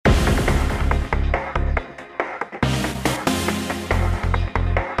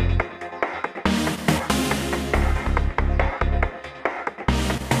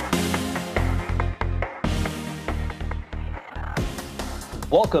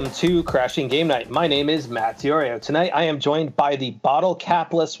Welcome to Crashing Game Night. My name is Matt Diorio. Tonight I am joined by the bottle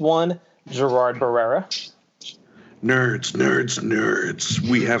capless one, Gerard Barrera. Nerds.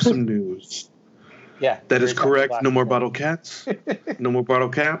 We have some news. Yeah. That is correct. No more bottle cats. No more bottle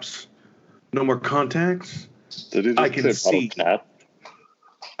caps. No more contacts. I can see. Cap?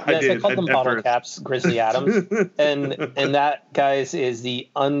 I called them bottle first. Caps, Grizzly Adams. and that, guys, is the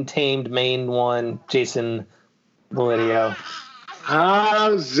untamed main one, Jason Validio.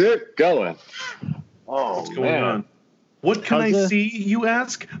 How's it going? What's going on? What can I see, you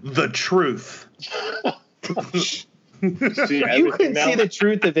ask? The truth. You can see the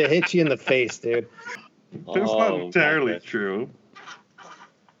truth if it hits you in the face, dude. That's not entirely true.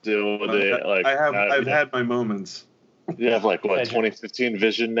 Dude, I've had my moments. You have 2015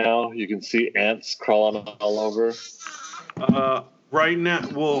 vision now? You can see ants crawling all over. Right now,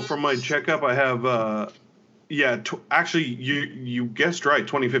 well, from my checkup, I have actually, you guessed right,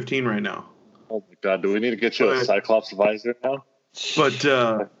 2015 right now. Oh my God, do we need to get you a Cyclops visor now? But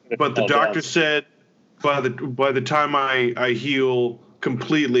the doctor said by the time I heal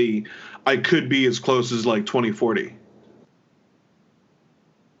completely, I could be as close as 2040.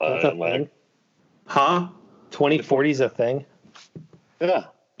 That's a thing? Huh? 2040 is a thing?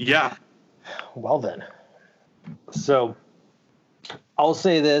 Yeah. Well then. So I'll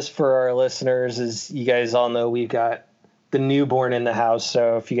say this for our listeners, as you guys all know, we've got the newborn in the house.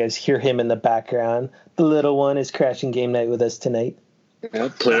 So if you guys hear him in the background, the little one is crashing game night with us tonight. Yeah,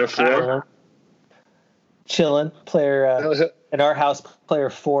 player 4. Chilling. Player in our house, player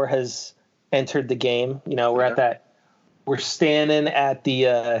 4 has entered the game. You know, we're standing at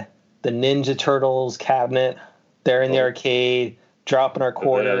the Ninja Turtles cabinet there in the arcade, dropping our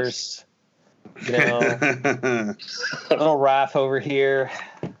quarters. You know, little Raph over here.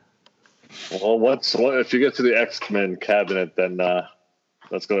 Well, if you get to the X-Men cabinet, then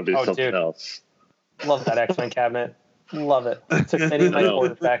that's going to be something else. Love that X-Men cabinet. Love it. Took many of my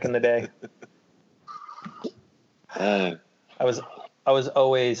quarters back in the day. I was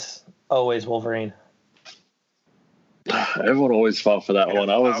always Wolverine. Everyone always fought for that one.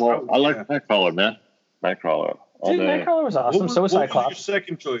 I like Nightcrawler, man. Nightcrawler. Dude, Nightcrawler was awesome. So was Cyclops. What was your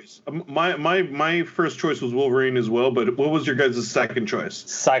second choice? My first choice was Wolverine as well, but what was your guys' second choice?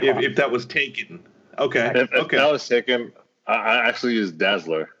 Cyclops. If that was taken. Okay. If that was taken, I actually used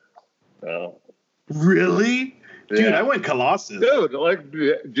Dazzler. Really? Yeah. Dude, I went Colossus. Dude,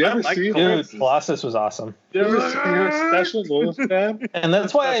 did you ever see Colossus? Colossus was awesome. Did you ever see her special moves, man? And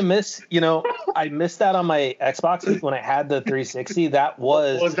that's why I missed that on my Xbox when I had the 360. That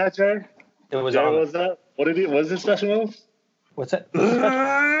was... What was that, Jerry? It was Jerry, what was that? What was his special move? What's that?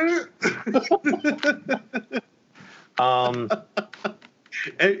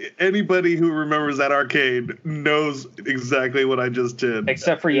 Anybody who remembers that arcade knows exactly what I just did.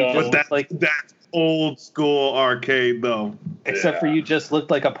 Except for you, that's old school arcade, though. Except for you, just looked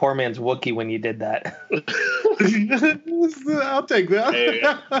like a poor man's Wookiee when you did that. I'll take that. Hey,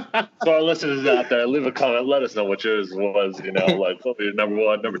 so our listeners out there, leave a comment. Let us know what yours was. What was your number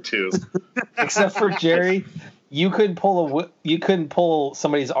 1, number 2? Except for Jerry, you couldn't pull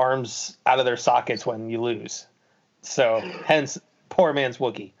somebody's arms out of their sockets when you lose. So hence, poor man's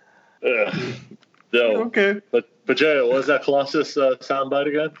Wookiee. No. Okay. But Jerry, what was that Colossus soundbite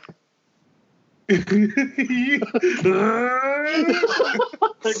again? I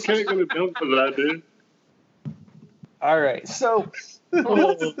can't get a jump for that, dude. All right, so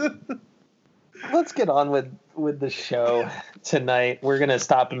let's get on with the show tonight. We're gonna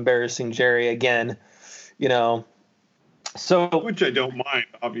stop embarrassing Jerry again, So, which I don't mind,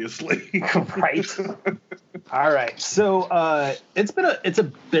 obviously. Right. All right. So it's a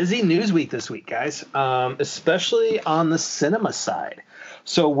busy news week this week, guys, especially on the cinema side.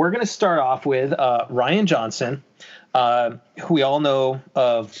 So we're going to start off with Rian Johnson, who we all know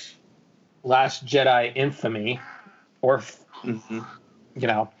of Last Jedi infamy, or he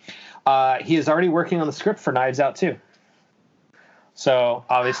is already working on the script for Knives Out 2. So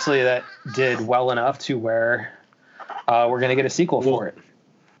obviously that did well enough to where we're going to get a sequel for it.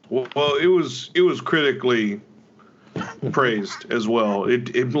 Well, it was critically praised as well.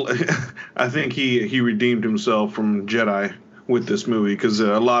 I think he redeemed himself from Jedi with this movie because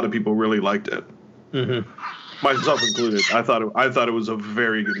a lot of people really liked it, myself included. I thought it was a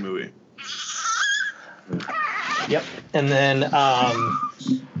very good movie. Yep. And then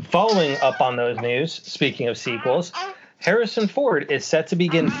following up on those news, speaking of sequels, Harrison Ford is set to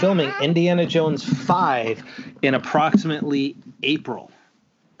begin filming Indiana Jones 5 in approximately April.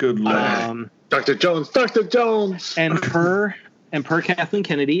 Good lord. Dr. Jones. And per Kathleen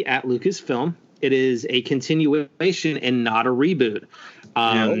Kennedy at Lucasfilm, it is a continuation and not a reboot.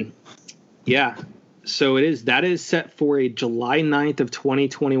 Yeah. So it is. That is set for a July 9th of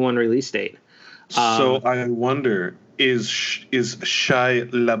 2021 release date. So I wonder, is Shia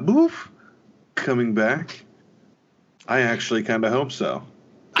LaBeouf coming back? I actually kind of hope so.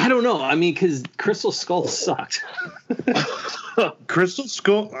 I don't know. I mean, because Crystal Skull sucked. Crystal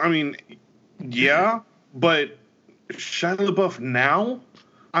Skull, I mean, yeah, but Shia LaBeouf now,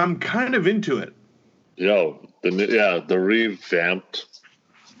 I'm kind of into it. The revamped,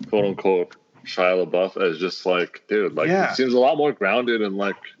 quote unquote, Shia LaBeouf is just like, dude, like, It seems a lot more grounded and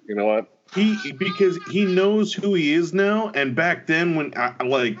like, you know what? Because he knows who he is now, and back then when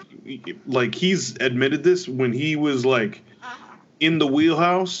like he's admitted this when he was like in the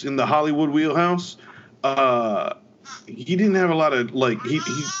wheelhouse, in the Hollywood wheelhouse, he didn't have a lot of like he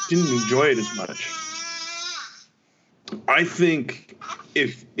didn't enjoy it as much. I think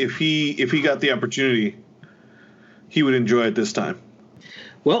if he got the opportunity, he would enjoy it this time.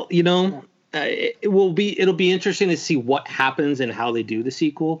 Well, it'll be interesting to see what happens and how they do the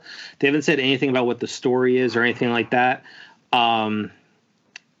sequel. They haven't said anything about what the story is or anything like that. It'll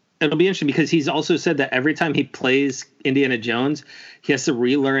be interesting because he's also said that every time he plays Indiana Jones, he has to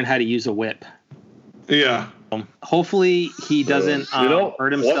relearn how to use a whip. Yeah. Hopefully he doesn't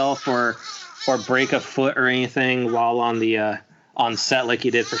hurt himself or break a foot or anything while on the on set like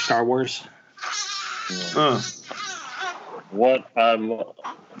he did for Star Wars. What I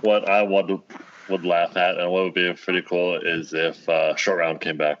would laugh at and what would be pretty cool is if Short Round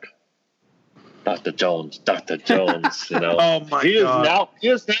came back. Dr. Jones, Oh my God. He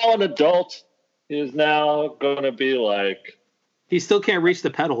is now an adult. He is now going to be like. He still can't reach the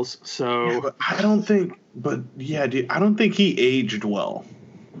pedals, so. Yeah, but I don't think he aged well.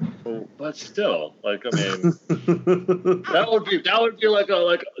 But still, like, I mean, that would be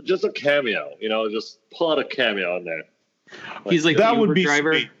like just a cameo, just pull out a cameo in there. He's like that would be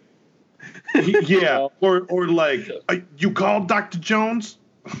driver. Yeah, or like you called Dr. Jones.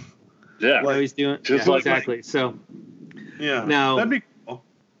 Yeah, what he's doing. Just exactly. So yeah, now that'd be cool.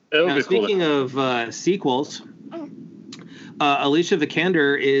 Speaking of sequels, Alicia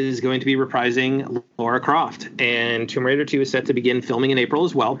Vikander is going to be reprising Lara Croft, and Tomb Raider 2 is set to begin filming in April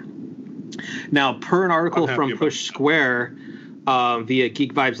as well. Now, per an article from Push Square via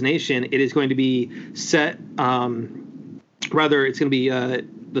Geek Vibes Nation, it is going to be set. It's going to be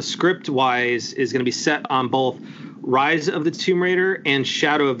the script-wise is going to be set on both Rise of the Tomb Raider and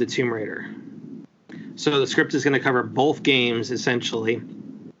Shadow of the Tomb Raider. So the script is going to cover both games, essentially.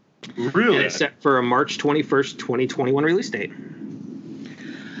 Really? And it's set for a March 21st, 2021 release date.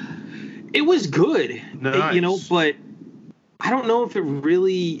 It was good, nice. But I don't know if it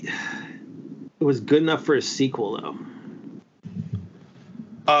was good enough for a sequel, though.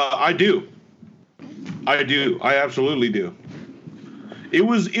 I do. I absolutely do. It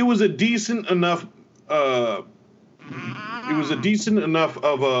was a decent enough. It was a decent enough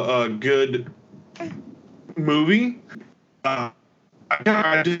of a good movie. I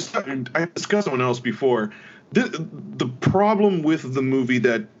discussed someone else before. The problem with the movie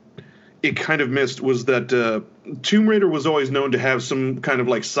that it kind of missed was that Tomb Raider was always known to have some kind of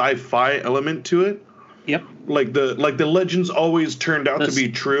like sci-fi element to it. Yep. Like the legends always turned out to be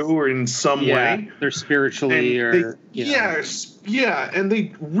true or in some way. They're spiritually and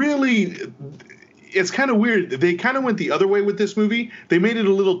they really. It's kind of weird. They kind of went the other way with this movie. They made it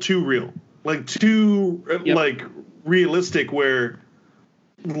a little too real, like too like realistic. Where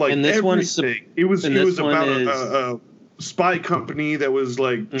like and this everything, it was about a spy company that was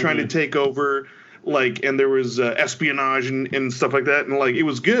like trying to take over, like, and there was espionage and stuff like that, and like it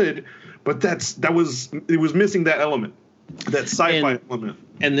was good, but it was missing that element, that sci-fi element.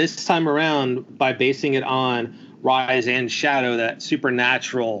 And this time around, by basing it on Rise and Shadow, that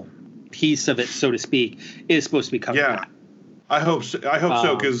supernatural piece of it, so to speak, is supposed to be covered. Yeah, I hope so.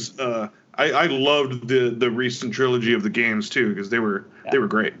 So because I loved the recent trilogy of the games too, because they were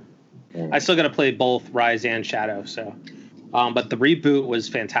great. I still got to play both Rise and Shadow, so but the reboot was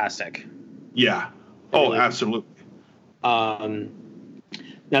fantastic. Yeah. Oh, absolutely.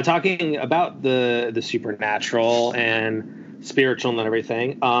 Now talking about the supernatural and spiritual and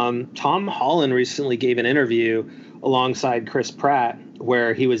everything, Tom Holland recently gave an interview alongside Chris Pratt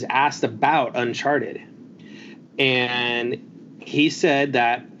where he was asked about Uncharted. And he said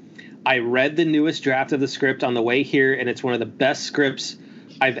that I read the newest draft of the script on the way here, and it's one of the best scripts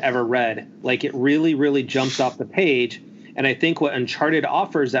I've ever read. Like, it really, really jumps off the page. And I think what Uncharted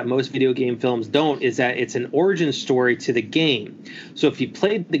offers that most video game films don't is that it's an origin story to the game. So if you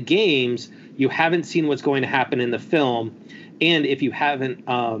played the games, you haven't seen what's going to happen in the film. And if you haven't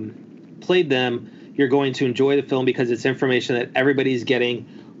played them, you're going to enjoy the film because it's information that everybody's getting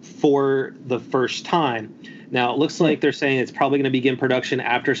for the first time. Now, it looks like they're saying it's probably going to begin production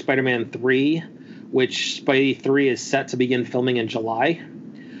after Spider-Man 3, which Spidey 3 is set to begin filming in July.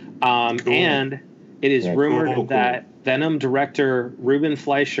 Cool. And it is rumored that Venom director Ruben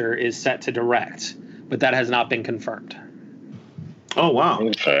Fleischer is set to direct, but that has not been confirmed. Oh, wow.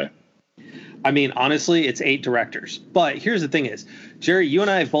 Okay. I mean, honestly, it's 8 directors. But here's the thing is, Jerry, you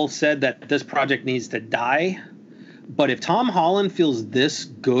and I have both said that this project needs to die. But if Tom Holland feels this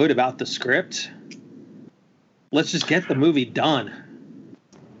good about the script, let's just get the movie done.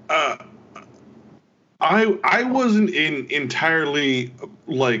 I wasn't entirely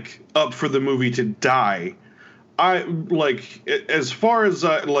like up for the movie to die. I like, as far as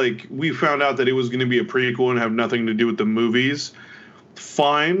like we found out that it was going to be a prequel and have nothing to do with the movies,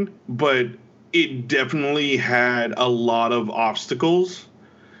 fine, but it definitely had a lot of obstacles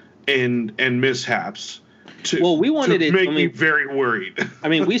and mishaps. We wanted to it make me very worried. I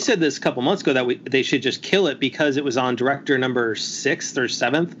mean, we said this a couple months ago that they should just kill it because it was on director number 6th or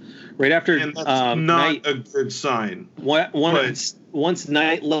 7th, right after. And that's not a good sign. Once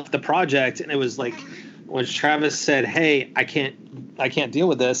Knight left the project, and it was like when Travis said, "Hey, I can't deal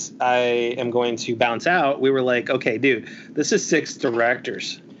with this. I am going to bounce out." We were like, "Okay, dude, this is 6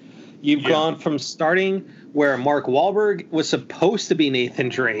 directors. You've gone from starting where Mark Wahlberg was supposed to be Nathan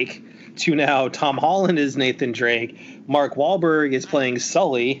Drake." To now Tom Holland is Nathan Drake, Mark Wahlberg is playing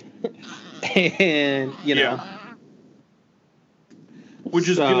Sully, and which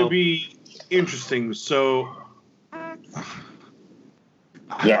is going to be interesting. So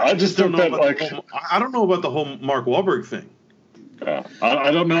I just don't know I don't know about the whole Mark Wahlberg thing.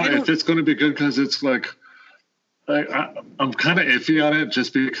 I don't know if it's going to be good because it's like I'm kind of iffy on it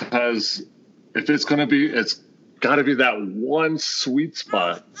just because if it's going to be, it's got to be that one sweet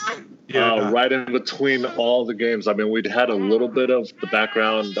spot right in between all the games. I mean, we'd had a little bit of the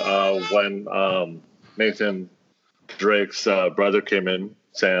background when Nathan Drake's brother came in,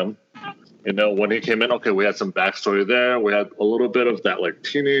 Sam. You know, when he came in, okay, we had some backstory there. We had a little bit of that, like,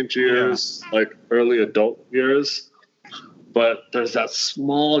 teenage years, like early adult years. But there's that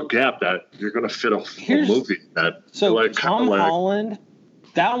small gap that you're going to fit a full movie. Tom Holland...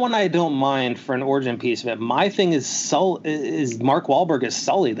 That one I don't mind for an origin piece of it. My thing is Mark Wahlberg as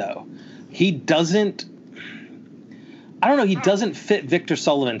Sully, though. He doesn't... I don't know. He doesn't fit Victor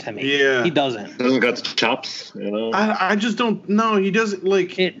Sullivan to me. Yeah. He doesn't. He doesn't got the chops, you know? I just don't... No, he doesn't,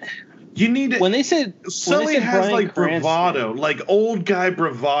 like... You need... When they said... Sully has, Bryan like, Cranston, bravado. Like, old guy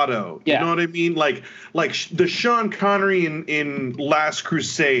bravado. Yeah. You know what I mean? Like the Sean Connery in Last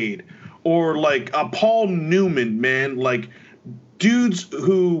Crusade. Or, like, a Paul Newman, man. Like... Dudes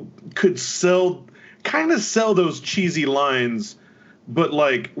who could sell those cheesy lines, but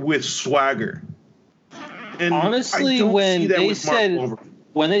like with swagger. And honestly, when they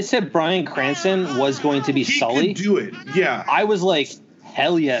said Bryan Cranston was going to be Sully, he could do it. Yeah, I was like,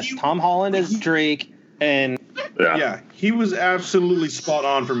 hell yes. Tom Holland as Drake, and he was absolutely spot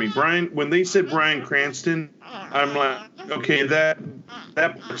on for me. When they said Bryan Cranston, I'm like, okay, that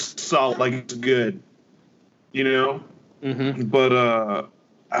part's solid, like it's good, you know. Mm-hmm. But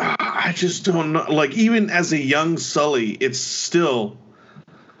I just don't know. Like, even as a young Sully, it's still...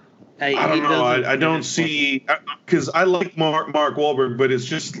 I don't know. I don't see... Because I like Mark Wahlberg, but it's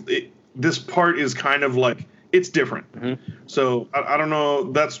just... this part is kind of like... It's different. Mm-hmm. So, I don't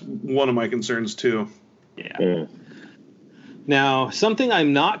know. That's one of my concerns, too. Yeah. Now, something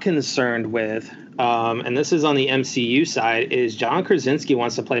I'm not concerned with, and this is on the MCU side, is John Krasinski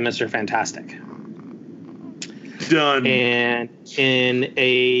wants to play Mr. Fantastic. Done. And in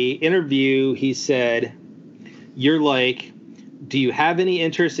a interview, he said, "You're like, do you have any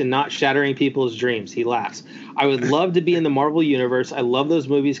interest in not shattering people's dreams?" He laughs. "I would love to be in the Marvel Universe. I love those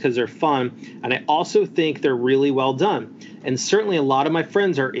movies because they're fun. And I also think they're really well done. And certainly a lot of my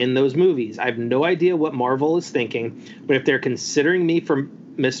friends are in those movies. I have no idea what Marvel is thinking. But if they're considering me for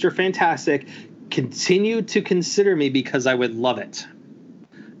Mr. Fantastic, continue to consider me because I would love it."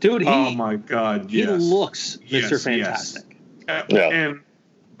 Dude, oh my God, he looks Mr. Fantastic. Yes. And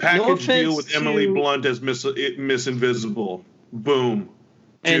package deal with Emily Blunt as Miss Invisible. Boom.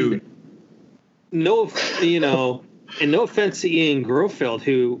 Dude. And no offense to Ian Grofield,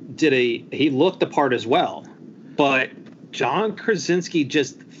 who he looked the part as well, but John Krasinski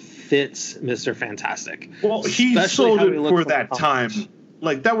just fits Mr. Fantastic. Well, he sold it for that time.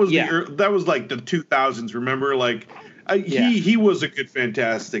 Like that was that was like the 2000s. Remember, like. He was a good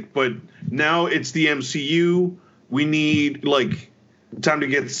Fantastic, but now it's the MCU. We need like time to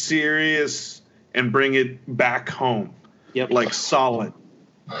get serious and bring it back home. Yep. Like solid.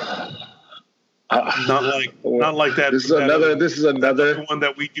 Not like that. This is another one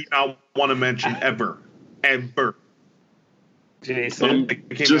that we do not want to mention ever. Jason,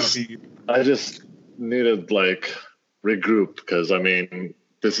 I just need to like regroup because I mean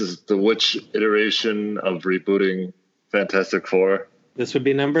this is the which iteration of rebooting Fantastic Four? This would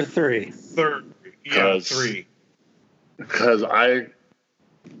be number 3. Third, yeah, 3. Because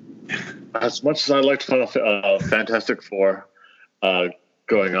as much as I liked Fantastic Four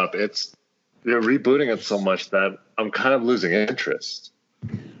growing up, they're rebooting it so much that I'm kind of losing interest.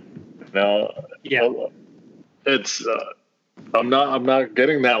 Now, it's I'm not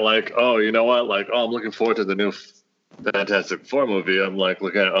getting that like, oh, you know what, like, oh, I'm looking forward to the new Fantastic Four movie. I'm like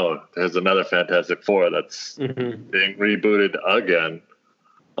looking at, oh, there's another Fantastic Four that's being rebooted again.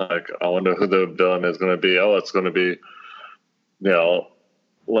 Like, I wonder who the villain is going to be. Oh, it's going to be,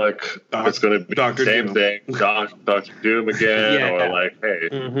 like it's going to be Dr. the same Doom. thing, Dr. Doom again, or like,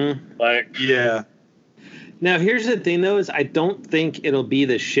 hey, like, yeah. Now, here's the thing, though, is I don't think it'll be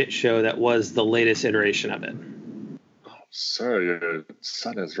the shit show that was the latest iteration of it. Oh, sir, your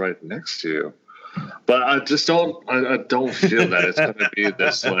son is right next to you. But I just don't. I don't feel that it's going to be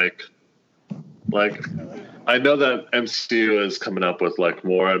this like. I know that MCU is coming up with like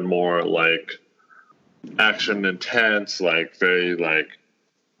more and more like action intense, like very like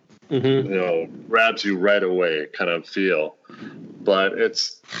grabs you right away kind of feel. But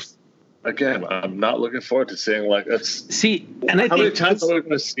it's again, I'm not looking forward to seeing like it's. And I how think many times are we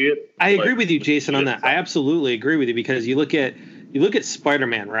going to see it? I agree with you, Jason, on that. I absolutely agree with you because you look at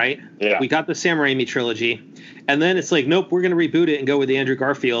Spider-Man, right? Yeah. We got the Sam Raimi trilogy, and then it's like, nope, we're going to reboot it and go with the Andrew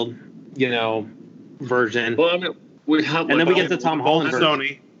Garfield, version. Well, I mean, we have, and then we get the Tom Holland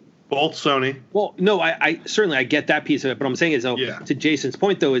version. Both Sony. Well, no, I certainly get that piece of it, but I'm saying is though, to Jason's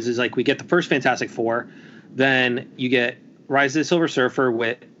point though, is like we get the first Fantastic Four, then you get Rise of the Silver Surfer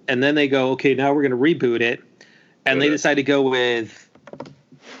and then they go, okay, now we're going to reboot it, and they decide to go with,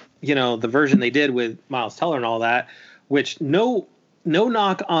 the version they did with Miles Teller and all that. Which no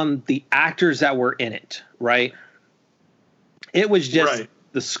knock on the actors that were in it, right? It was just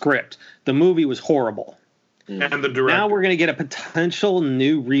the script. The movie was horrible. And the director. Now we're going to get a potential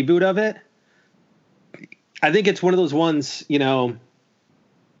new reboot of it. I think it's one of those ones, we're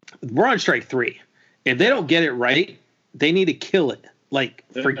on strike 3. If they don't get it right, they need to kill it. Like,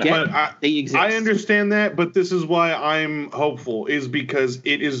 forget they exist. I understand that, but this is why I'm hopeful, is because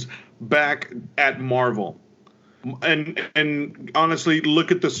it is back at Marvel. And honestly,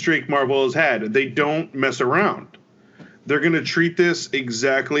 look at the streak Marvel has had. They don't mess around. They're going to treat this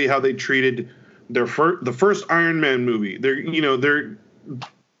exactly how they treated the first Iron Man movie. They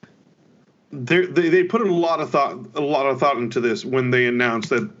put a lot of thought into this when they announced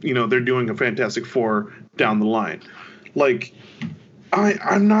that they're doing a Fantastic Four down the line. Like,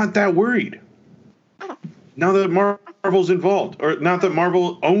 I'm not that worried now that Marvel's involved, or not that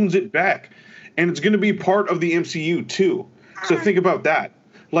Marvel owns it back. And it's going to be part of the MCU, too. So think about that.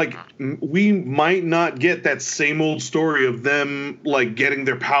 Like, we might not get that same old story of them, like, getting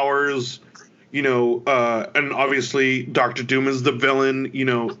their powers, and obviously Dr. Doom is the villain.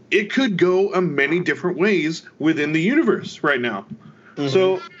 It could go many different ways within the universe right now.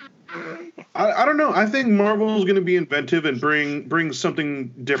 So, I don't know. I think Marvel is going to be inventive and bring something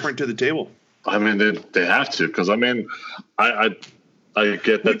different to the table. I mean, they have to, because, I mean, I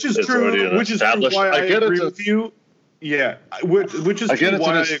get that, which is true. Which is true. Why I agree with you. Yeah, which is I get true. It's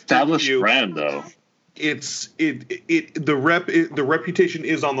why an established brand, though. The reputation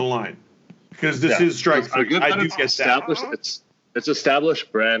is on the line because this is strike. I do get that. It's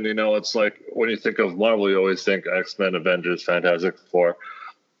established brand. It's like when you think of Marvel, you always think X-Men, Avengers, Fantastic Four.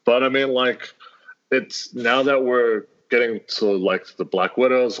 But I mean, like, it's now that we're getting to like the Black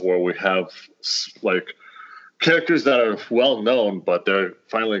Widows, where we have like characters that are well known, but they're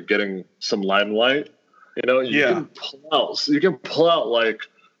finally getting some limelight. You can pull out like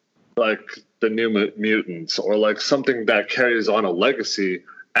the New Mutants, or like something that carries on a legacy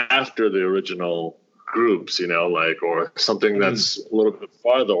after the original groups, or something that's a little bit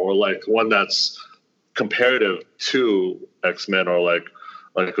farther, or like one that's comparative to X-Men, or like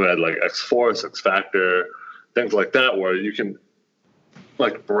we had like X-Force, X-Factor, things like that, where you can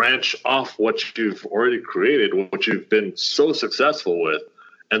like branch off what you've already created, what you've been so successful with,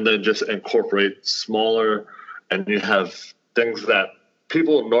 and then just incorporate smaller, and you have things that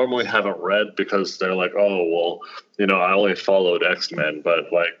people normally haven't read because they're like, oh, well, I only followed X-Men,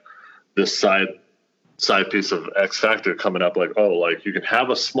 but like this side piece of X Factor coming up, like, oh, like you can have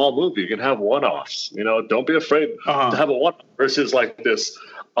a small movie, you can have one-offs, don't be afraid to have a one versus like this,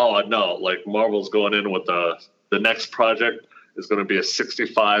 oh no, like Marvel's going in with the next project is going to be a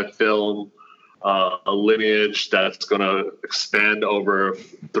 65 film, a lineage that's going to expand over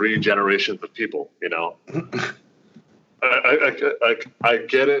 3 generations of people. You know, I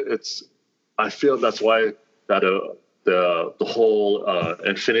get it. I feel that's why that the whole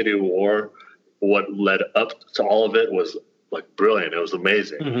Infinity War, what led up to all of it was like brilliant. It was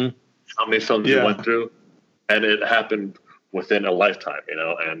amazing. Mm-hmm. How many films you went through, and it happened within a lifetime, you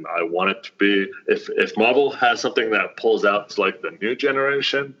know. And I want it to be, if Marvel has something that pulls out to like the new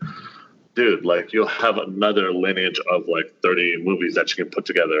generation, dude, like you'll have another lineage of like 30 movies that you can put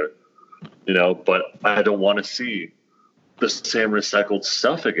together, you know. But I don't want to see the same recycled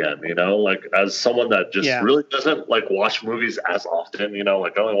stuff again, you know. Like as someone that just really doesn't like watch movies as often, you know,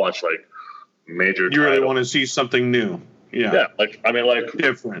 like I only watch like major. You really want to see something new, yeah. Like I mean, like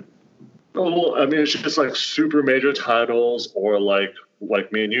different. Well, I mean, it's just like super major titles, or like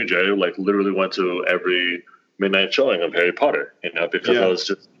me and you, Jay, like literally went to every midnight showing of Harry Potter, you know, because I was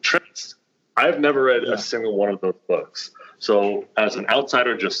just tranced. I've never read a single one of those books. So as an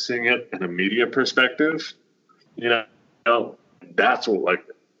outsider, just seeing it in a media perspective, you know, that's what like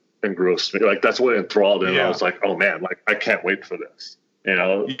engrossed me. Like that's what enthralled me. I was like, oh man, like I can't wait for this, you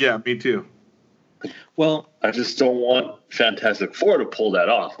know? Yeah, me too. Well, I just don't want Fantastic Four to pull that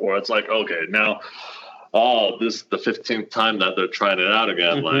off, or it's like, okay, now, this is the 15th time that they're trying it out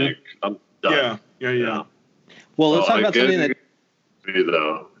again. Mm-hmm. Like, I'm done. Yeah. Well, let's talk about something that.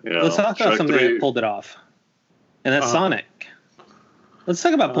 Let's talk about something that pulled it off, and that's Sonic. Let's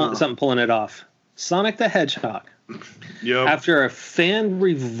talk about something pulling it off. Sonic the Hedgehog. Yep. After a fan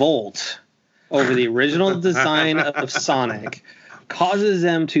revolt over the original design of Sonic, causes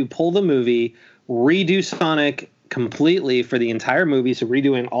them to pull the movie, redo Sonic completely for the entire movie, so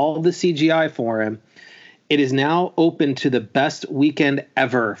redoing all of the CGI for him. It is now open to the best weekend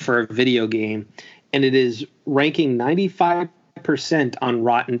ever for a video game, and it is ranking 95% on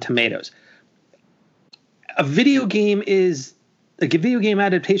Rotten Tomatoes. A video game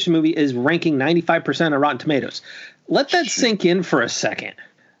adaptation movie is ranking 95% on Rotten Tomatoes. Let that sink in for a second.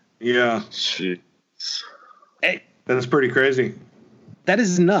 Yeah. Jeez. That's pretty crazy. That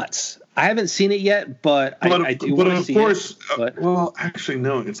is nuts. I haven't seen it yet, but I do want to see it. Well, actually,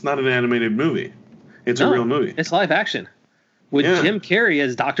 no, it's not an animated movie. It's a real movie. It's live action with Jim Carrey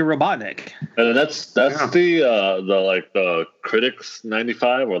as Dr. Robotnik. And that's the critics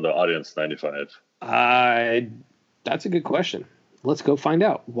 95 or the audience 95? That's a good question. Let's go find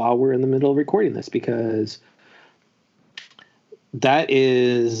out while we're in the middle of recording this, because that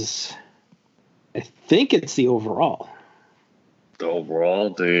is, I think it's the overall.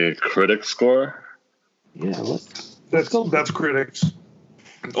 The critic score? Yeah, let's go. That's critics.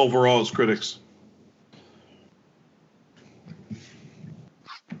 Overall is critics.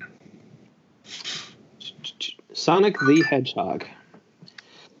 Sonic the Hedgehog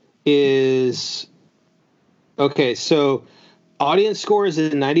is okay. So audience score is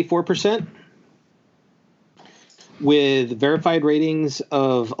at 94% with verified ratings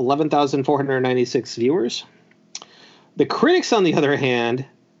of 11,496 viewers. The critics, on the other hand,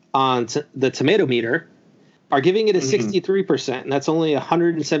 on the tomato meter, are giving it a 63%, and that's only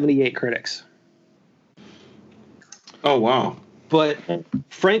 178 critics. Oh, wow. But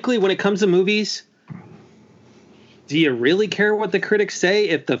frankly, when it comes to movies, do you really care what the critics say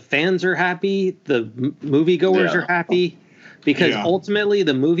if the fans are happy, the moviegoers are happy? Because ultimately,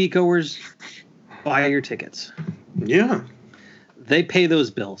 the moviegoers buy your tickets. Yeah. They pay those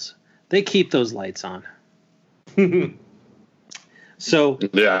bills. They keep those lights on. So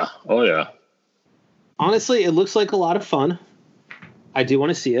honestly, it looks like a lot of fun. I do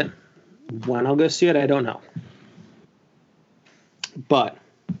want to see it. When I'll go see it, I don't know. But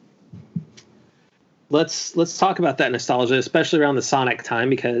let's talk about that nostalgia, especially around the Sonic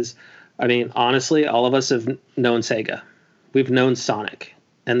time, because I mean, honestly, all of us have known Sega. We've known Sonic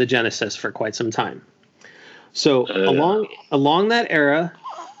and the Genesis for quite some time. So along that era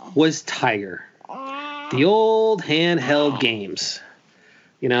was Tiger. The old handheld games.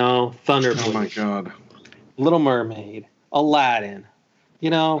 You know, Thunderbird. Oh my God. Little Mermaid, Aladdin. You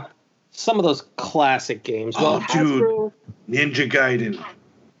know, some of those classic games. Dude, Ninja Gaiden.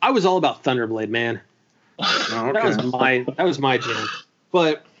 I was all about Thunderblade, man. Okay. That was my jam.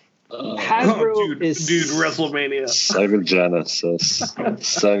 But Hasbro is WrestleMania. Sega Genesis.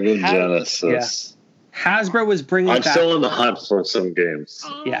 Hasbro was bringing. I'm still in the hunt for some games.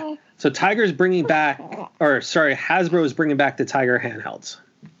 Yeah. So Hasbro is bringing back the Tiger handhelds.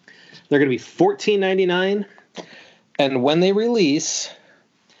 They're going to be $14.99, and when they release,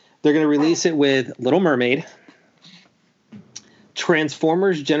 they're going to release it with Little Mermaid,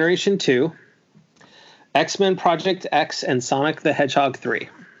 Transformers Generation 2, X-Men Project X, and Sonic the Hedgehog 3.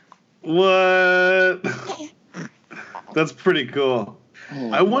 What? That's pretty cool.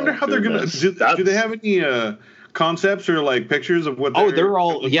 I wonder how they're gonna. Do they have any concepts or like pixtures of what? They're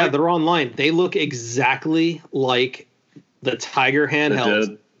all they're online. They look exactly like the Tiger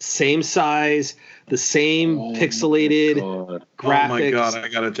handheld, same size, the same pixelated graphics. Oh my god! I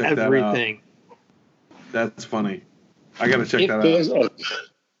gotta check everything. That out. That's funny. I gotta check that out.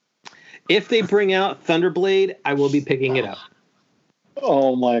 If they bring out Thunderblade, I will be picking it up.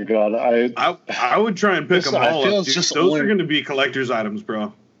 Oh my god! I would try and pick them all up. Those are going to be collector's items,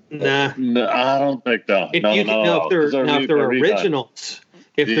 bro. Nah, no, I don't think so. If they're originals,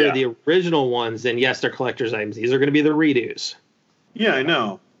 if they're the original ones, then yes, they're collector's items. These are going to be the redos. Yeah, I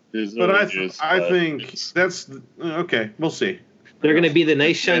know, but I think that's okay. We'll see. They're going to be the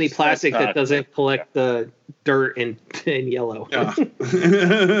nice shiny plastic that doesn't collect the dirt in yellow. Yeah.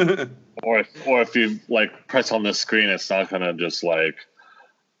 Or if you like press on the screen, it's not going to just like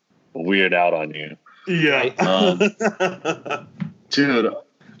weird out on you. Yeah. Dude,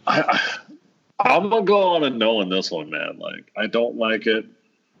 I'm gonna go on a no on this one, man. Like, I don't like it.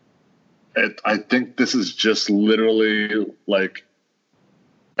 I think this is just literally like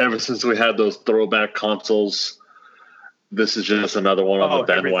ever since we had those throwback consoles, this is just another one on the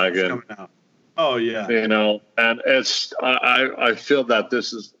bandwagon. Oh yeah. You know, and it's I feel that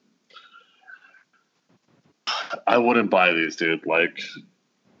this is. I wouldn't buy these, dude. Like,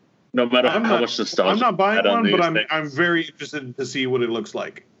 no matter how much nostalgia. I'm not buying one, but I'm very interested to see what it looks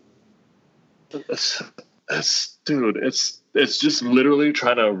like. It's just literally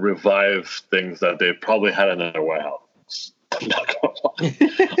trying to revive things that they probably had in their warehouse. I'm not gonna lie.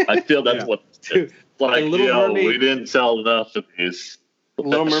 I feel that's what it's like. Mermaid, we didn't sell enough of these.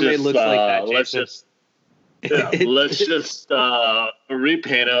 Little Mermaid looks like that. Let's just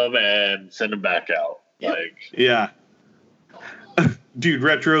repaint them and send them back out. Like, yeah. Dude,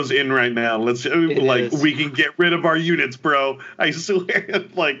 retro's in right now. We can get rid of our units, bro. I swear.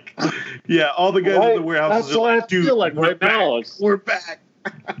 Like, yeah, all the guys in the warehouse. That's what I feel like right now. We're back.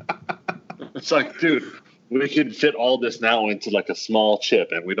 It's like, dude, we can fit all this now into like a small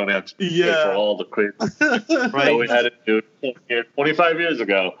chip, and we don't have to pay for all the crazy that we had to do 25 years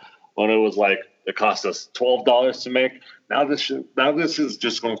ago when it was like it cost us $12 to make. Now this is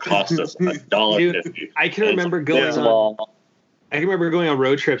just going to cost us $1.50. I can remember going on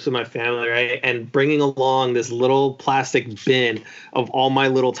road trips with my family, right, and bringing along this little plastic bin of all my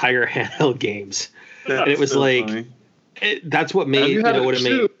little Tiger handheld games. And it was so like, that's what made what it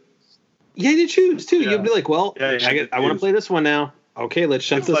made. Yeah, you choose too. Yeah. You'd be like, well, I want to play this one now. Okay, let's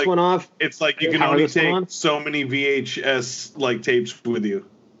shut this one off. It's like you can only take so many VHS like tapes with you,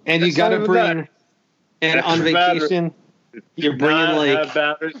 and you got to bring. And on vacation, you're bringing like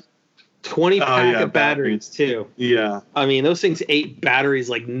 20 pack of batteries too. Yeah. I mean, those things ate batteries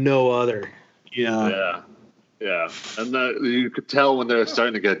like no other. Yeah. And you could tell when they're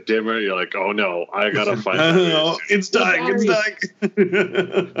starting to get dimmer. You're like, oh no, I gotta find. It's dying.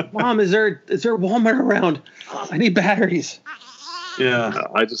 Mom, is there Walmart around? I need batteries. Yeah.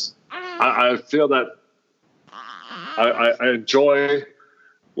 I feel that I enjoy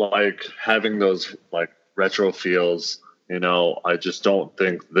like having those like retro feels, you know. I just don't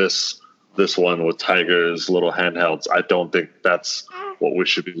think this one with Tiger's little handhelds, I don't think that's what we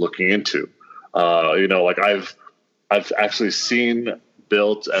should be looking into. You know, like I've actually seen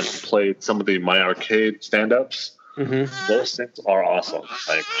built and played some of the My Arcade stand-ups. Mm-hmm. Those things are awesome.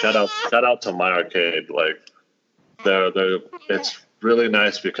 Like shout out to My Arcade. Like they're it's really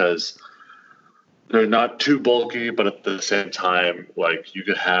nice because they're not too bulky, but at the same time, like you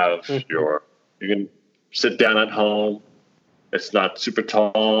could have you can sit down at home. It's not super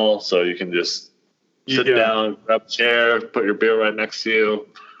tall, so you can just sit down, grab a chair, put your beer right next to you,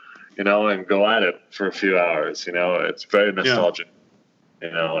 you know, and go at it for a few hours. You know, it's very nostalgic.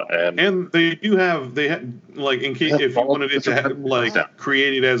 You know, and they have like in case if you wanted it to have, like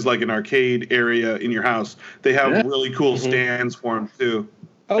create it as like an arcade area in your house, they have really cool stands for them too.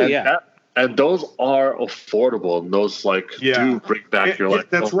 And those are affordable, and those do bring back your life.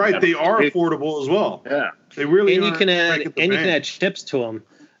 That's right, they are affordable as well. Yeah, they really. And you can add chips to them,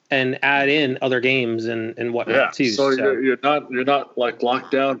 and add in other games and whatnot too. So you're not like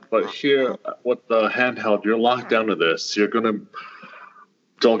locked down, but here with the handheld, you're locked down to this. You're gonna.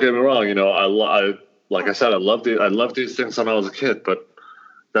 Don't get me wrong, you know, I like I said, I love these things when I was a kid, but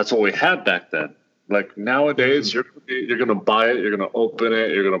that's what we had back then. Like nowadays, you're gonna buy it, you're gonna open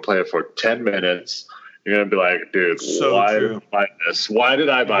it, you're gonna play it for 10 minutes. You're gonna be like, dude, why did I buy this? Why did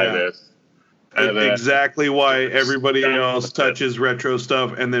I buy this? Exactly why everybody else touches retro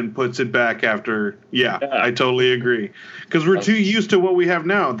stuff and then puts it back after. Yeah. I totally agree. Because we're too used to what we have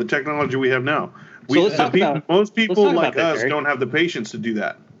now, the technology we have now. Most people like us don't have the patience to do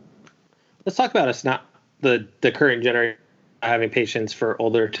that. Let's talk about us, not the current generation having patience for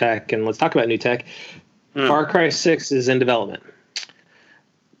older tech, and let's talk about new tech. Far Cry 6 is in development.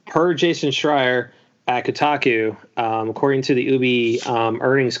 Per Jason Schreier at Kotaku, according to the Ubi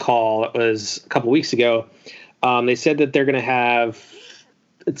earnings call, it was a couple weeks ago, they said that they're going to have,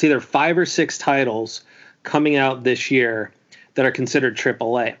 it's either 5 or 6 titles coming out this year that are considered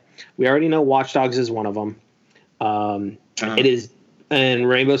AAA. We already know Watch Dogs is one of them. It is, and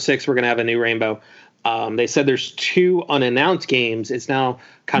Rainbow Six, we're going to have a new Rainbow. They said there's 2 unannounced games. It's now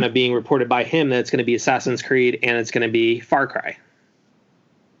kind of being reported by him that it's going to be Assassin's Creed and it's going to be Far Cry.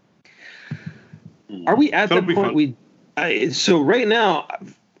 Are we at the point so right now,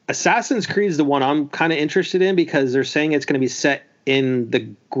 Assassin's Creed is the one I'm kind of interested in because they're saying it's going to be set in the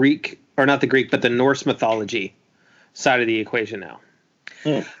Greek, or not the Greek, but the Norse mythology side of the equation now.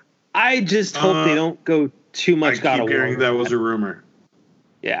 I just hope they don't go too much God of War. I keep hearing that was a rumor.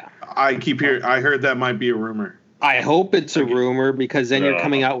 Yeah. I heard that might be a rumor. I hope it's a rumor because then you're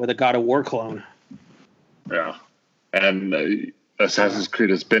coming out with a God of War clone. Yeah. And Assassin's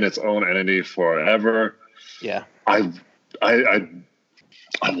Creed has been its own entity forever. Yeah. I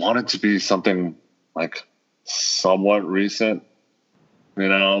want it to be something like somewhat recent,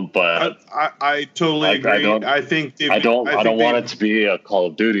 but I totally agree. I don't want it to be a Call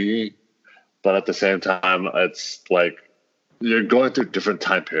of Duty, but at the same time, it's like you're going through different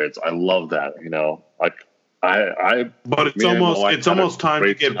time periods. I love that, But it's almost time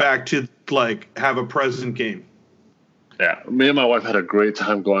to get back to have a present game. Yeah, me and my wife had a great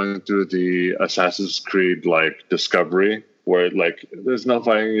time going through the Assassin's Creed discovery, where there's no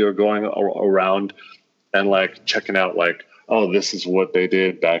fighting. You're going around and checking out this is what they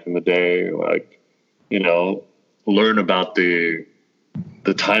did back in the day. Learn about the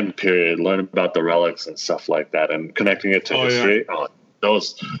time period, learn about the relics and stuff like that, and connecting it to history. Yeah.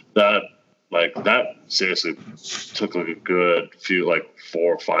 That seriously took a good few 4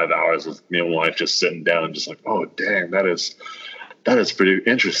 or 5 hours of me and my wife just sitting down and just oh dang, that is pretty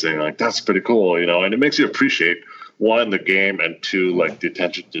interesting. That's pretty cool, and it makes you appreciate one, the game, and two, the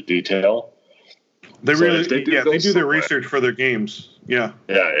attention to detail. They they do their research for their games. Yeah.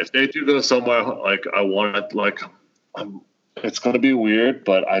 Yeah, if they do go somewhere I want it it's gonna be weird,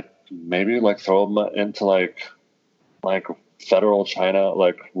 but I maybe throw them into federal China,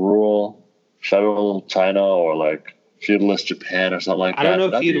 rural federal China, or feudalist Japan or something like that. I don't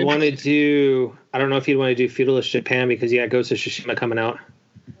know if you'd want to do feudalist Japan because Ghost of Tsushima coming out.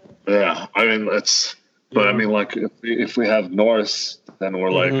 Yeah, I mean but I mean if we have Norse, then we're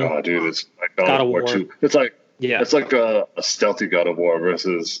oh dude, it's God of War 2. It's it's a stealthy God of War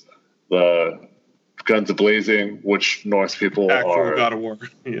versus the Guns Blazing, which Norse people are. God of War.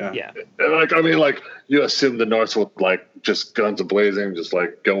 Yeah. Yeah. And you assume the Norse would just Guns Blazing, just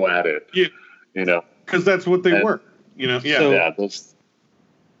go at it. Yeah. Because that's what they were. Yeah. So,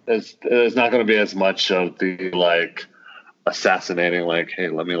 there's not going to be as much of the assassinating. Hey,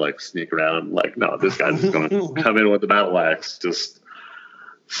 let me sneak around. No, this guy's just going to come in with the battle axe. Just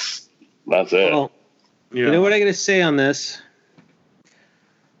that's it. Well, you know what I got to say on this?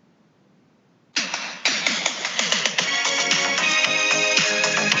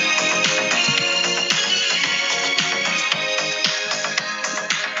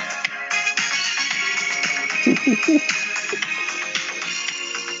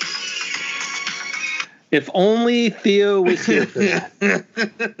 If only Theo was here for that.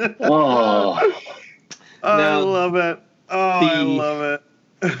 I love it. I love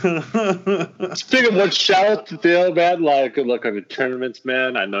it. Speaking of which, shout out to Theo, man. Good luck on your tournaments,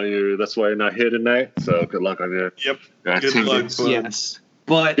 man. I know that's why you're not here tonight. So good luck on your. Yep. Good luck. Yes.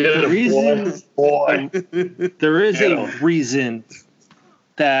 But the reason there is a reason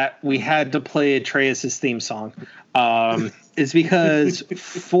that we had to play Atreus' theme song is because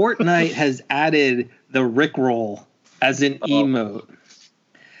Fortnite has added the Rickroll as an emote,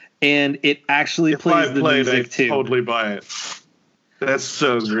 and it actually plays the music too. Totally buy it. That's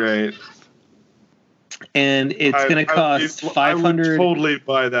so great. And it's going to cost 500. I would totally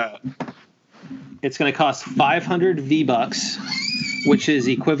buy that. It's going to cost 500 V-Bucks, which is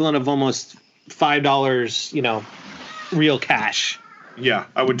equivalent of almost $5, real cash. Yeah,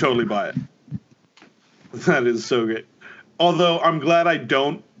 I would totally buy it. That is so good. Although I'm glad I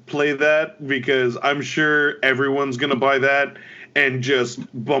don't play that because I'm sure everyone's going to buy that and just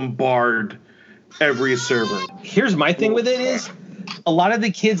bombard every server. Here's my thing with it is a lot of the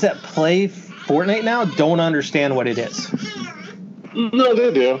kids that play Fortnite now don't understand what it is. No,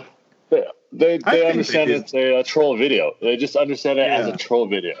 they do. They understand it's a troll video. They just understand it as a troll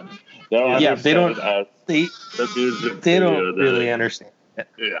video. They don't they don't really understand it.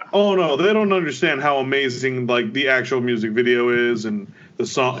 Yeah. Oh no, they don't understand how amazing like the actual music video is and the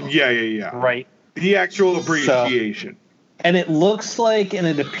song. Yeah. Right. The actual appreciation. And it looks like, and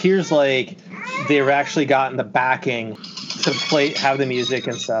it appears like they've actually gotten the backing to have the music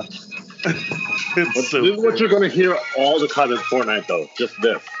and stuff. This is what you're going to hear all the time in Fortnite, though. Just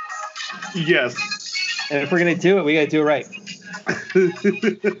this. Yes. And if we're going to do it, we got to do it right.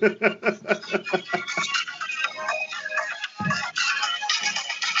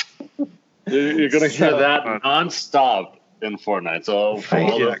 You're going to hear that nonstop in Fortnite. So,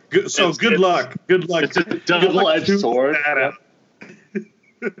 good luck. Good luck. It's a double-edged sword.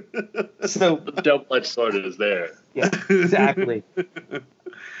 So the double-edged sword is there. Yeah, exactly.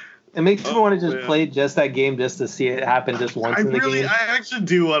 It makes me want to just play just that game just to see it happen just once in the game. I actually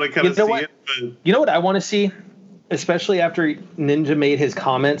do want to kind of see it. But... You know what I want to see? Especially after Ninja made his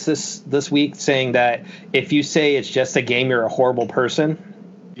comments this week saying that if you say it's just a game, you're a horrible person.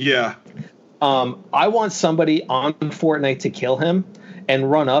 Yeah. I want somebody on Fortnite to kill him and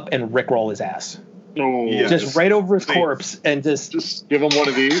run up and rickroll his ass. Oh, yeah, just right over his corpse and just give him one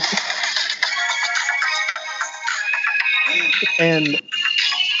of these. And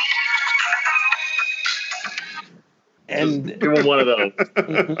give him one of those.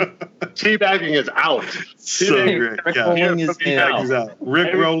 Teabagging is out. So great. Rickrolling is out.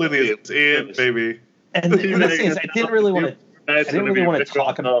 Rickrolling is in, baby. And the thing is, I didn't really want to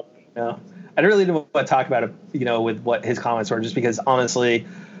talk about. I didn't really want to talk about it, with what his comments were, just because honestly,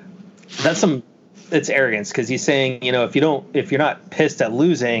 it's arrogance. Because he's saying, if you're not pissed at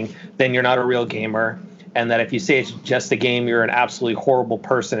losing, then you're not a real gamer, and that if you say it's just a game, you're an absolutely horrible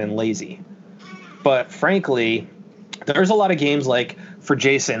person and lazy. But frankly, there's a lot of games like for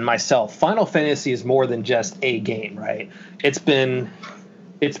Jason, myself, Final Fantasy is more than just a game, right? It's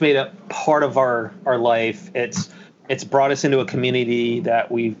made a part of our life. It's brought us into a community that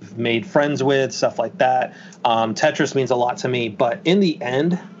we've made friends with, stuff like that. Tetris means a lot to me, but in the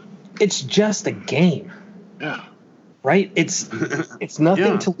end, it's just a game. Yeah. Right? It's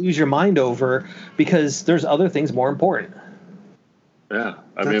nothing to lose your mind over because there's other things more important. Yeah.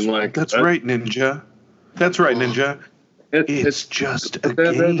 That's right, Ninja. That's right, Ninja. It's just a game.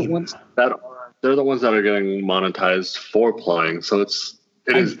 They're the ones that are getting monetized for playing, so it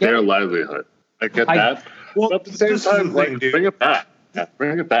is their livelihood. I get that. Well, but at the same time, bring it back. Yeah,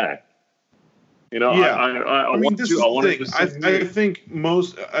 bring it back. I think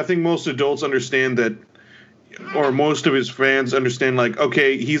most adults understand that, or most of his fans understand, like,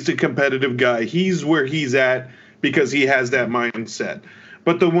 okay, he's the competitive guy. He's where he's at because he has that mindset.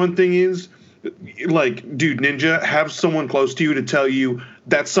 But the one thing is, like, dude, Ninja, have someone close to you to tell you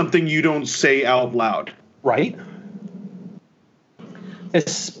that's something you don't say out loud. Right?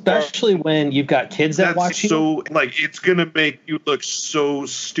 Especially when you've got kids that watch you. So, like, it's going to make you look so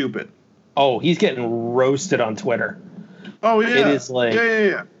stupid. Oh, he's getting roasted on Twitter. Oh, yeah. It is like...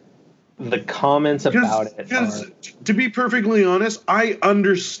 Yeah. The comments about it. Because, to be perfectly honest, I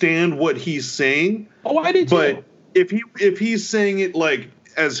understand what he's saying. Oh, I do too. But if he's saying it, like,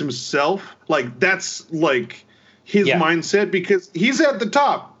 as himself, like, that's, like, his mindset, because he's at the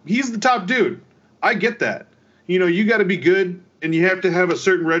top. He's the top dude. I get that. You got to be good, and you have to have a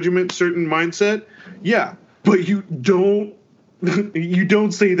certain regiment, certain mindset. Yeah, but you don't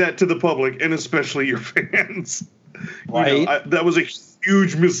say that to the public, and especially your fans. Right. That was a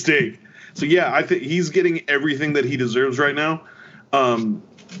huge mistake. So, yeah, I think he's getting everything that he deserves right now.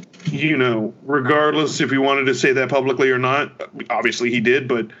 Regardless if he wanted to say that publicly or not. Obviously he did,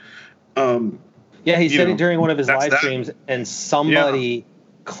 but he said it during one of his live streams, and somebody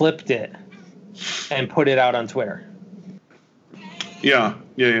clipped it and put it out on Twitter. Yeah,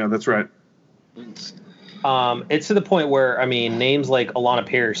 that's right. It's to the point where, names like Alana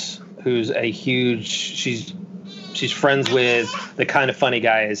Pierce, who's a huge, she's friends with the Kind of Funny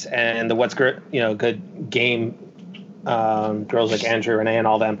guys and the What's Good game girls like Andrew, Renee, and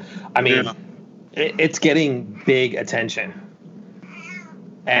all them. It's getting big attention.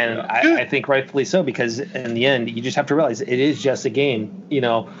 And I think rightfully so, because in the end, you just have to realize it is just a game.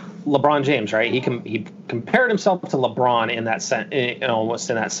 LeBron James, right? He compared himself to LeBron in that almost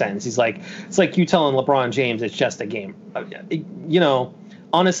in that sentence. He's like, it's like you telling LeBron James it's just a game.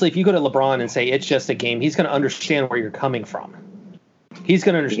 Honestly, if you go to LeBron and say it's just a game, he's going to understand where you're coming from. He's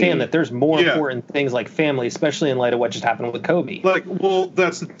going to understand that there's more important things like family, especially in light of what just happened with Kobe. Like, well,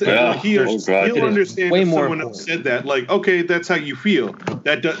 that's the thing. Yeah. He'll understand if someone else said that. Like, okay, that's how you feel.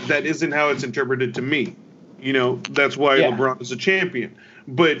 That isn't how it's interpreted to me. You know, that's why LeBron is a champion.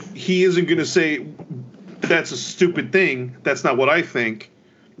 But he isn't going to say, that's a stupid thing. That's not what I think.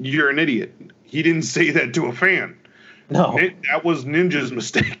 You're an idiot. He didn't say that to a fan. No. That was Ninja's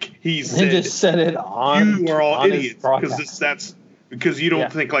mistake. Ninja said it on. You are all idiots because you don't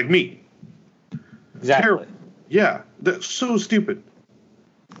think like me. Exactly. Terrible. Yeah, that's so stupid.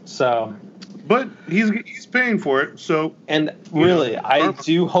 So, but he's paying for it. So, and really, I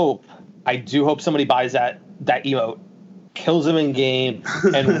do hope somebody buys that emote, kills him in game,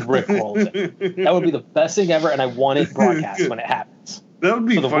 and rickrolls it. That would be the best thing ever, and I want it broadcast when it happens. That would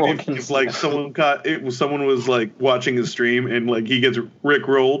be funny if like someone was like watching his stream and like he gets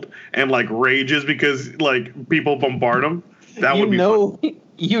rickrolled and like rages because like people bombard him. That would be funny.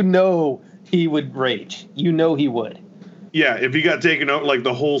 You know he would rage. You know he would. Yeah, if he got taken out, like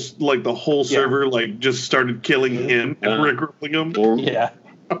the whole server like just started killing him and rickrolling him. Yeah.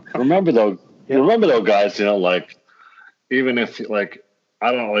 Remember though, guys. You know, like even if like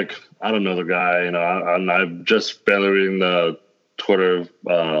I don't know the guy. You know, I'm just barely reading the Twitter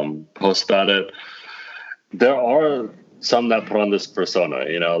post about it. There are some that put on this persona,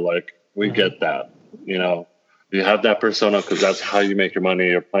 you know, like we get that, you know, you have that persona because that's how you make your money.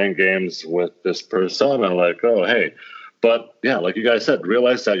 You're playing games with this persona, like, oh, hey, but yeah, like you guys said,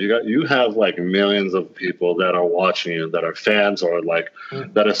 realize that you have like millions of people that are watching you that are fans or like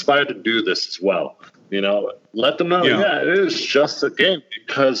that aspire to do this as well. You know, let them know, it is just a game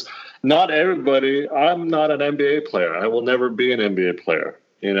because not everybody. I'm not an NBA player. I will never be an NBA player.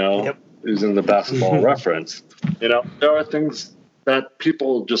 You know, using the basketball reference. You know, there are things that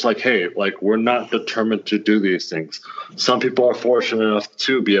people just like, hey, like we're not determined to do these things. Some people are fortunate enough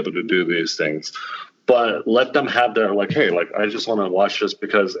to be able to do these things, but let them have their like, hey, like I just want to watch this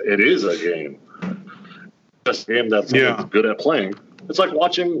because it is a game. Just a game that someone's good at playing. It's like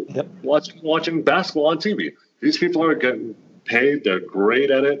watching basketball on TV. These people are getting paid. They're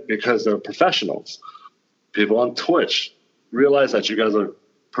great at it because they're professionals. People on Twitch realize that you guys are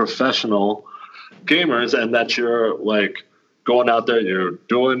professional gamers and that you're like going out there, you're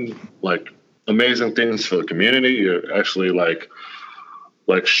doing like amazing things for the community. You're actually like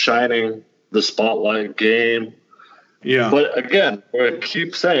shining the spotlight game. Yeah. But again, I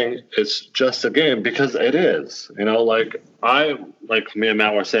keep saying it's just a game because it is. You know, like me and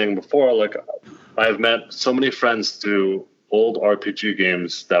Matt were saying before, like I've met so many friends through old RPG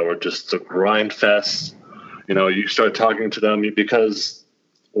games that were just a grind fest. You know, you start talking to them because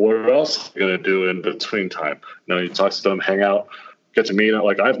what else are you going to do in between time? You know, you talk to them, hang out, get to meet.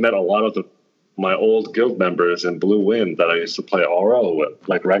 Like I've met a lot of my old guild members in Blue Wind that I used to play RO with,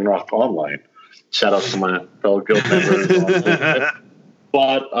 like Ragnarok Online. Shout out to my fellow guild members.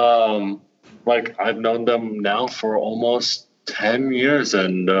 But like I've known them now for almost 10 years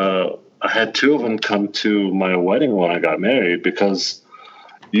and I had two of them come to my wedding when I got married because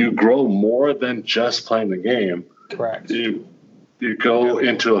you grow more than just playing the game. Correct. You go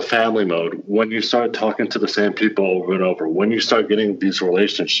into a family mode when you start talking to the same people over and over, when you start getting these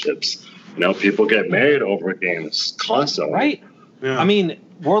relationships. You know, people get married over games constantly. Right. Yeah. I mean,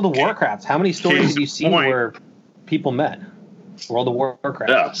 World of Warcraft, how many stories have you seen where people met? World of Warcraft.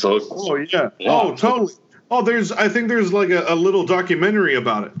 Yeah. So. Oh, yeah. Oh, totally. Oh, I think there's like a little documentary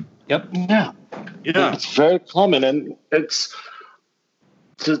about it. Yep. Yeah. It's very common, and it's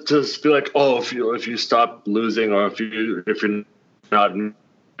to just be like, oh, if you stop losing, or if you're not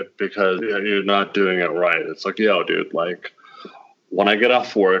because you're not doing it right. It's like, yo, dude, like when I get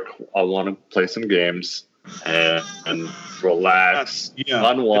off work, I want to play some games and relax,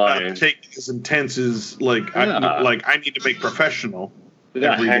 unwind. Take as intense as like I need to make professional.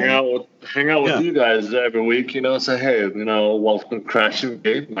 Yeah, hang out with you guys every week, you know, say, hey, you know, welcome to Crashing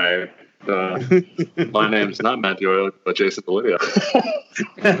Game Night. My name's not Matthew Oil, but Jason Bolivia.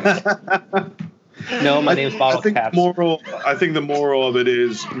 No, my name's Bottle Caps. I think the moral of it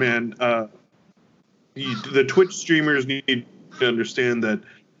is, man, the Twitch streamers need to understand that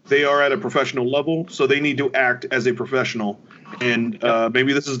they are at a professional level, so they need to act as a professional. And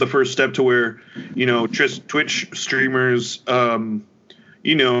maybe this is the first step to where, you know, Twitch streamers,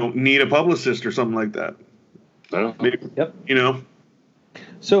 you know, need a publicist or something like that. Maybe, you know.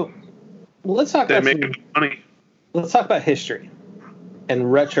 So let's talk about money. Let's talk about history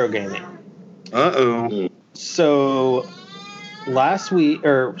and retro gaming. So back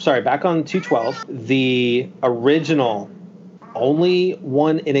on 212, the original, only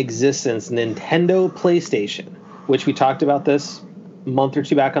one in existence, Nintendo PlayStation, which we talked about this month or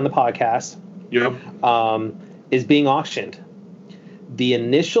two back on the podcast. Yep. Is being auctioned. The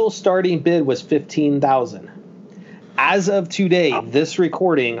initial starting bid was $15,000. As of today, this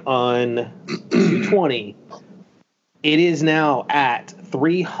recording on 2/20, it is now at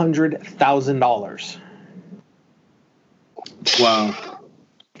 $300,000. Wow.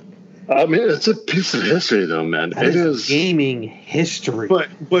 I mean, it's a piece of history, though, man. It is gaming history. But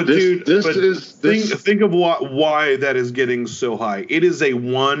dude, think of why that is getting so high. It is a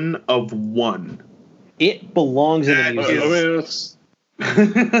 1 of 1. It belongs in a museum.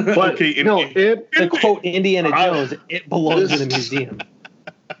 But okay, to quote Indiana Jones, it belongs in a museum.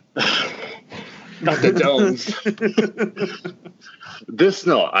 Dr. Jones. This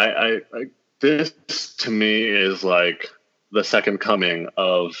to me is like the second coming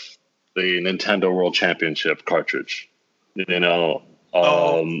of the Nintendo World Championship cartridge. You know,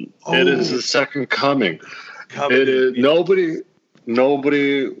 it is the second coming. It is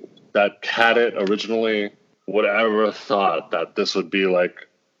nobody that had it originally would ever thought that this would be like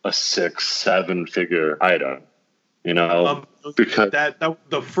a 6-7 figure item, you know, because that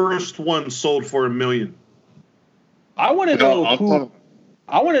the first one sold for $1 million. I want to know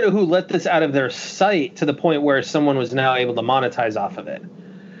who let this out of their sight to the point where someone was now able to monetize off of it,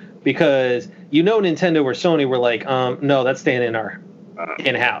 because Nintendo or Sony were like, no, that's staying in our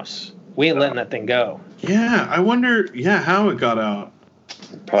in-house. We ain't letting that thing go. Yeah, I wonder, how it got out.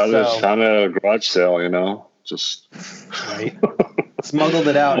 Probably just found a garage sale, you know. Just right. Smuggled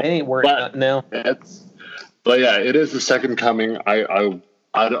it out. It ain't working now. But yeah, it is the second coming. I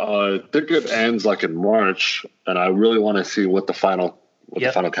think it ends like in March, and I really want to see what the final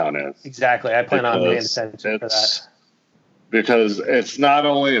count is. Exactly. I plan on paying attention for that. Because it's not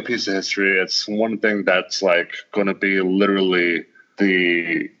only a piece of history, it's one thing that's like going to be literally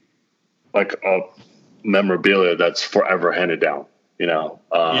a memorabilia that's forever handed down, you know?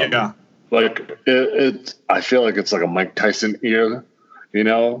 Like I feel like it's like a Mike Tyson ear, you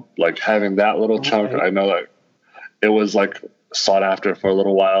know, like having that little chunk. I know that it was like sought after for a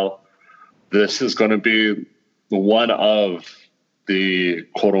little while. This is going to be one of the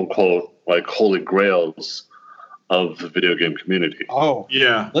quote unquote like holy grails of the video game community. Oh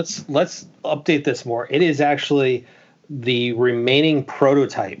yeah. Let's update this more. It is actually the remaining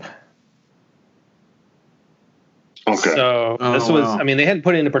prototype. Okay. So this was, I mean, they hadn't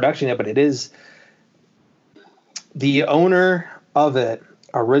put it into production yet, but it is. The owner of it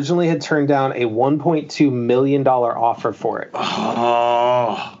originally had turned down a $1.2 million offer for it.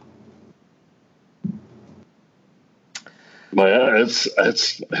 Oh. But yeah,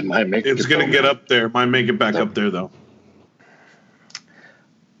 it might make it's going to get up there. Might make it back up there though.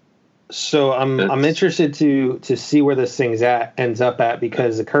 So I'm interested to see where this thing's ends up at,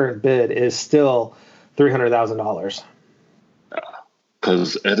 because the current bid is still $300,000.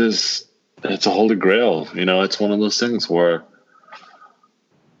 Because it's a holy grail. You know, it's one of those things where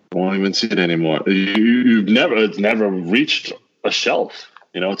you won't even see it anymore. It's never reached a shelf.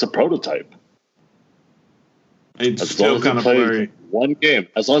 You know, it's a prototype. It's still kind of blurry. One game.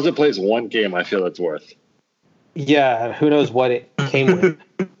 As long as it plays one game, I feel it's worth. Yeah, who knows what it came with,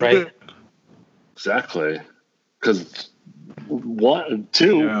 right? Exactly. Because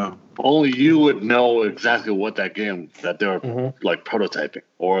only you would know exactly what that game that they're like prototyping,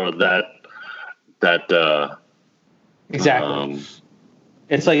 or that exactly.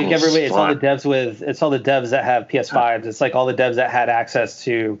 It's like everybody. It's all the devs that have PS5s. It's like all the devs that had access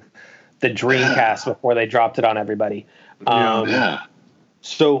to the Dreamcast before they dropped it on everybody.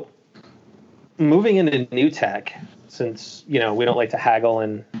 So moving into new tech, since we don't like to haggle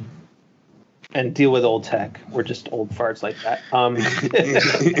and deal with old tech. We're just old farts like that.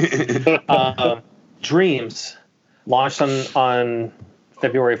 Dreams launched on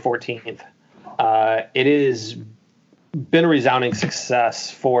February 14th. It has been a resounding success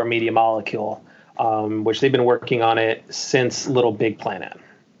for Media Molecule, which they've been working on it since Little Big Planet.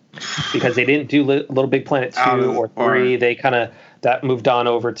 Because they didn't do Little Big Planet 2 or 3. They kind of that moved on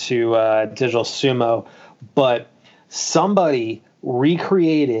over to Digital Sumo. But somebody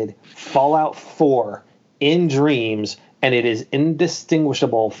recreated Fallout 4 in Dreams, and it is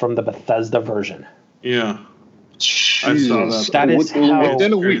indistinguishable from the Bethesda version. Yeah. Jeez. I saw that. That is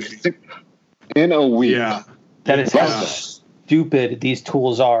within a week. In a week. Yeah. That is how stupid these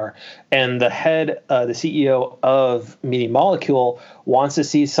tools are. And the CEO of Media Molecule wants to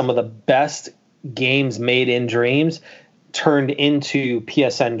see some of the best games made in Dreams turned into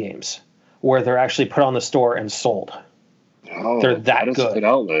PSN games, where they're actually put on the store and sold. Oh, they're that good. A good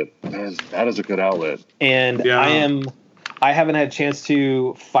outlet. That is a good outlet. And I am I haven't had a chance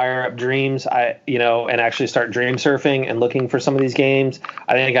to fire up Dreams, and actually start dream surfing and looking for some of these games.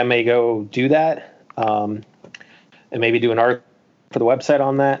 I think I may go do that, and maybe do an article for the website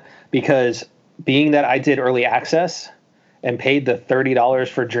on that, because being that I did early access and paid the $30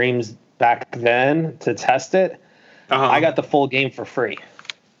 for Dreams back then to test it, I got the full game for free.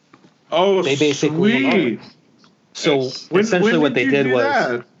 Oh, they basically. Sweet. So essentially, what they did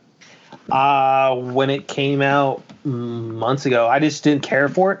was, when it came out months ago, I just didn't care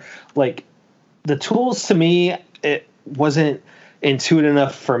for it. Like, the tools, to me, it wasn't intuitive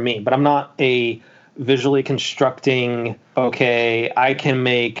enough for me. But I'm not a visually constructing. Okay, I can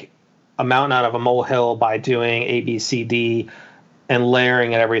make a mountain out of a molehill by doing A, B, C, D, and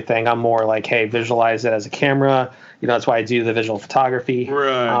layering and everything. I'm more like, hey, visualize it as a camera. That's why I do the visual photography,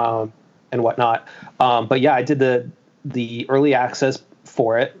 right, and whatnot. But yeah, I did the early access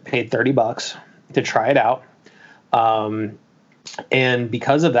for it, paid $30 to try it out. And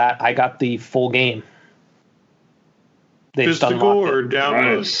because of that, I got the full game. They Physical or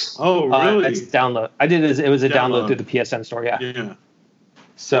download? Nice. Oh, really? It's download. I did it was a download through the PSN store. Yeah. Yeah.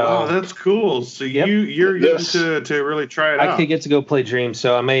 So that's cool. So you're getting to really try it out. I could get to go play Dream,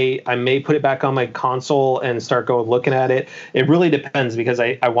 so I may put it back on my console and start going looking at it. It really depends, because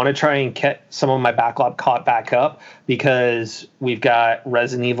I want to try and get some of my backlog caught back up, because we've got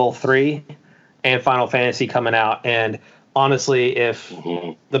Resident Evil 3 and Final Fantasy coming out, and honestly, if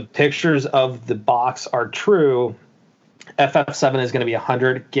the pictures of the box are true, FF7 is going to be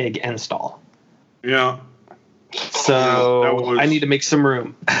 100 gig install. Yeah. So I need to make some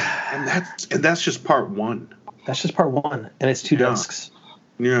room. And that's just part one. That's just part one, and it's 2 discs.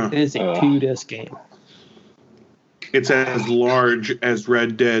 Yeah. It is a 2-disc game. It's as large as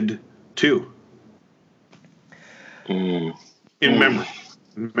Red Dead 2. In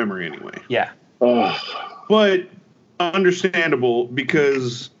memory anyway. Yeah. But understandable,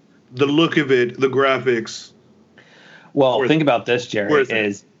 because the look of it, the graphics. Well, think about this,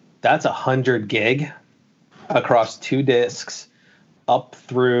 Jerry, that's 100 gig across 2 discs up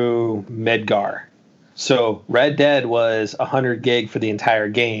through Midgar. So Red Dead was 100 gig for the entire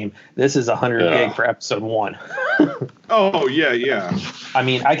game. This is 100 gig for episode 1. Oh, yeah. I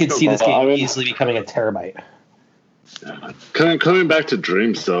mean, I could see this game easily becoming a terabyte. Coming back to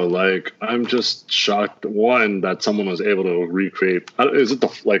Dreams, though, like, I'm just shocked, one, that someone was able to recreate. Is it a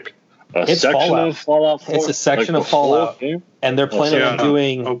section of Fallout 4? It's a section of Fallout, and they're planning on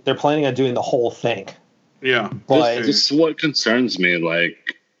doing. They're planning on doing the whole thing. Yeah, but this is what concerns me.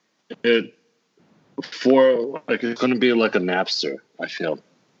 Like, it's going to be like a Napster, I feel.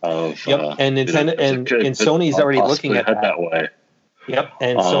 And Nintendo and Sony's already looking at that way. Yep,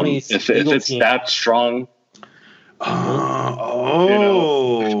 and Sony's if it's that strong. That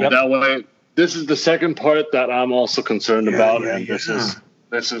way. This is the second part that I'm also concerned about, and this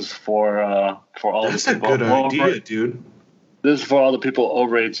is for all That's the people. That's a good idea, dude. This is for all the people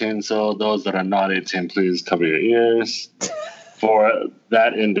over 18, so those that are not 18, please cover your ears for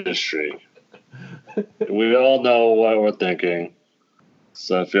that industry. We all know what we're thinking.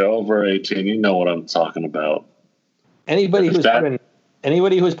 So if you're over 18, you know what I'm talking about. Anybody who's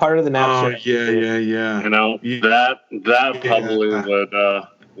part of the Napster. Oh, yeah. You know, that probably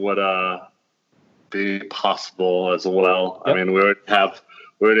would be possible as well. Yep. I mean, we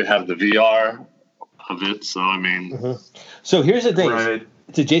already have the VR of it, so I mean. So here's the thing. Right.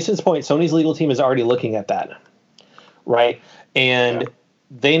 To Jason's point, Sony's legal team is already looking at that, right? And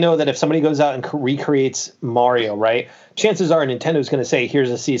they know that if somebody goes out and recreates Mario, right, chances are Nintendo's going to say, "Here's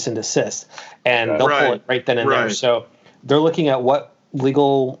a cease and desist," and they'll pull it right then and there. So they're looking at what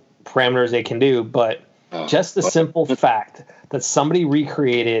legal parameters they can do, but just the simple fact that somebody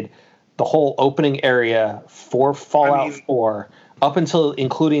recreated the whole opening area for Fallout 4 up until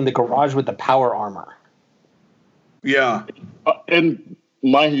including the garage with the power armor. Yeah. And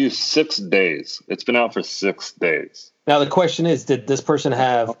mind you, 6 days. It's been out for 6 days. Now the question is, did this person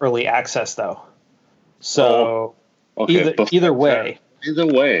have early access though? So either way,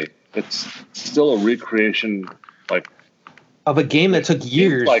 it's still a recreation of a game that took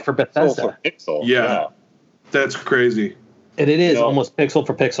years for Bethesda. Pixel. Yeah. That's crazy. And it is almost pixel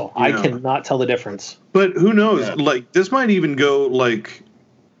for pixel. Yeah. I cannot tell the difference. But who knows? Yeah. Like, this might even go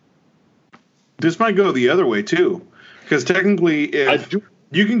this might go the other way too. Because technically, if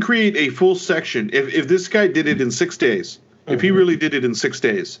you can create a full section, if this guy did it in 6 days, if he really did it in 6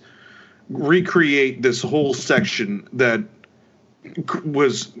 days, recreate this whole section that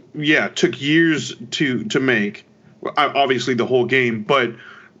was, took years to make. Obviously the whole game, but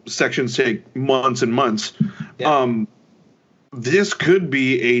sections take months and months. Yeah. This could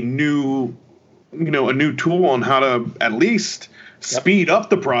be a new a new tool on how to at least speed up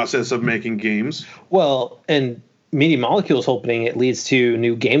the process of making games. Well, and Media Molecule's hoping it leads to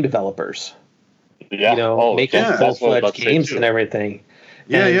new game developers. Yeah. Making full-fledged games and everything.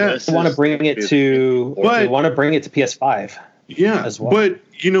 They want to bring it to PS5. Yeah, as well. But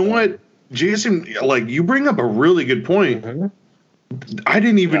you know what, Jason? Like, you bring up a really good point. Mm-hmm. I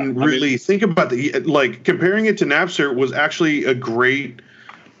didn't even really think about comparing it to Napster was actually a great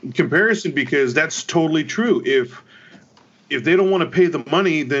comparison, because that's totally true. If they don't want to pay the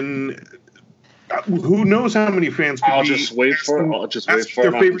money, then who knows how many fans could I'll just wait for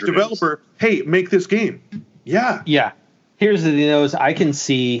their favorite developer, hey, make this game. Yeah. Here's the news. I can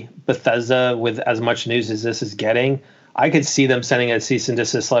see Bethesda, with as much news as this is getting, I could see them sending a cease and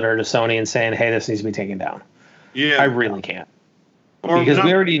desist letter to Sony and saying, hey, this needs to be taken down. Yeah. I really can't. Because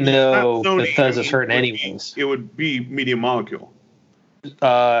we already know Bethesda's hurting anyways. It would be Media Molecule.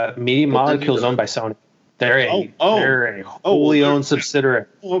 Media Molecule is owned by Sony. They're a wholly owned subsidiary.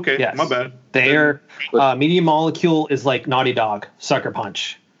 Oh, okay. Yes. My bad. Media Molecule is like Naughty Dog, Sucker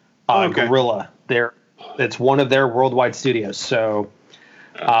Punch, Guerrilla. It's one of their worldwide studios. So,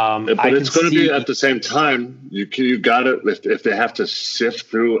 but it's going to be at the same time. You got it. If they have to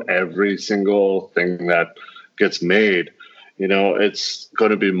sift through every single thing that gets made, it's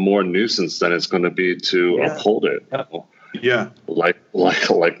going to be more nuisance than it's going to be to uphold it. Yeah, like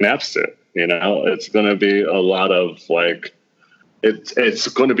Napster. It's going to be a lot of it's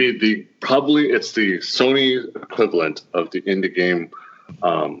going to be the Sony equivalent of the indie game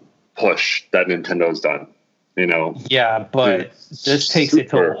push that Nintendo's done. Yeah, but this takes it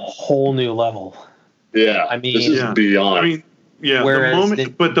to a whole new level. Yeah, I mean, this is beyond. I mean, yeah.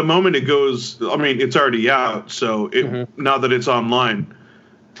 The moment it goes, I mean, it's already out. So now that it's online,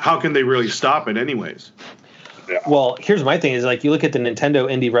 how can they really stop it, anyways? Yeah. Well, here's my thing: is like, you look at the Nintendo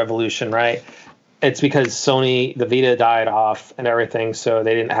indie revolution, right? It's because Sony, the Vita died off and everything, so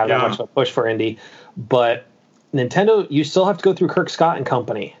they didn't have that much of a push for indie. But Nintendo, you still have to go through Kirk Scott and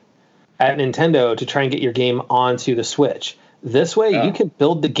company at Nintendo to try and get your game onto the Switch. This way, you can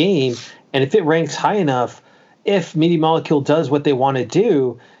build the game, and if it ranks high enough, if Media Molecule does what they want to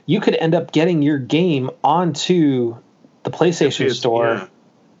do, you could end up getting your game onto the PlayStation Store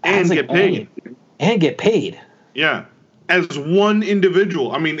and get paid. And get paid. Yeah. As one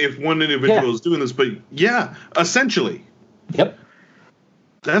individual. I mean, if one individual is doing this, but essentially. Yep.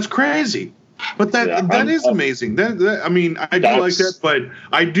 That's crazy. But that is amazing. That I mean, I do like that, but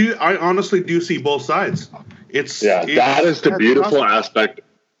I honestly do see both sides. That is the beautiful aspect.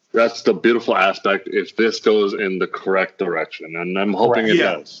 That's the beautiful aspect if this goes in the correct direction, and I'm hoping it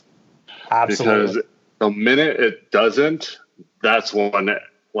does. Absolutely. Because the minute it doesn't, that's when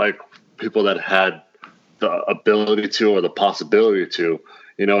people that had the ability to or the possibility to,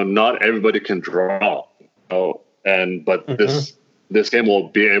 not everybody can draw. But this game will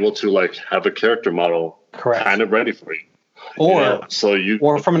be able to have a character model kind of ready for you.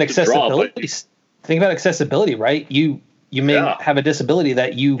 Or from an accessibility. Think about accessibility, right? You may have a disability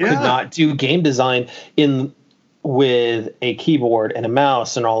that you could not do game design with a keyboard and a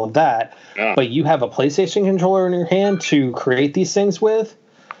mouse and all of that, but you have a PlayStation controller in your hand to create these things with.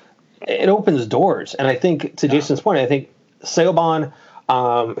 It opens doors. And I think, to Jason's point, I think Seoban,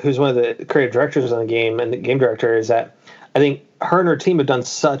 who's one of the creative directors on the game and the game director, is that I think her and her team have done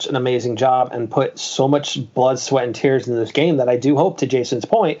such an amazing job and put so much blood, sweat, and tears into this game that I do hope, to Jason's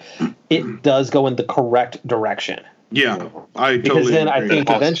point, it does go in the correct direction. Yeah, I totally because then agree. I think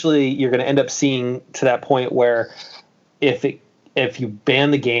eventually you're going to end up seeing to that point where if you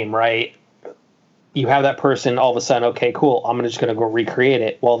ban the game, right, you have that person all of a sudden, okay, cool, I'm just going to go recreate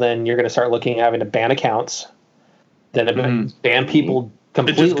it. Well, then you're going to start looking at having to ban accounts, then ban people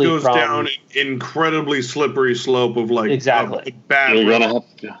completely. It just goes down an incredibly slippery slope of bad. You're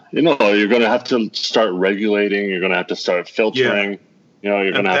going to have to start regulating. You're going to have to start filtering.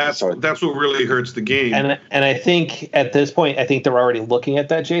 You're going to have to start. That's what really hurts the game. And I think at this point, I think they're already looking at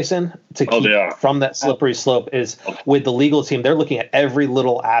that, Jason, to keep from that slippery slope. Is with the legal team, they're looking at every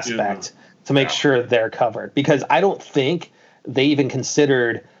little aspect to make sure they're covered. Because I don't think they even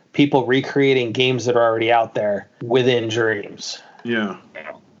considered people recreating games that are already out there within Dreams. Yeah.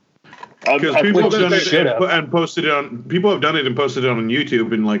 Because people have done it and posted it on. People have done it and posted it on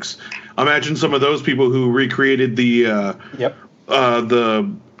YouTube, and imagine some of those people who recreated the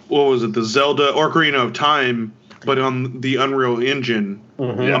the Zelda Ocarina of Time, but on the Unreal Engine.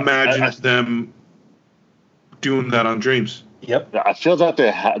 Mm-hmm. Imagine them doing that on Dreams. Yep. I feel that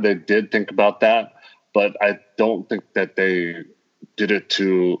they did think about that, but I don't think that they did it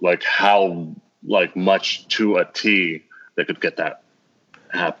to how much to a T they could get that.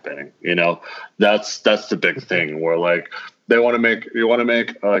 happening. You know, that's the big thing where like you want to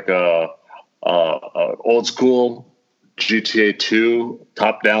make like a old school GTA 2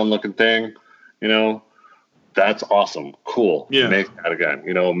 top down looking thing. You know, that's awesome, cool. Yeah, make that again.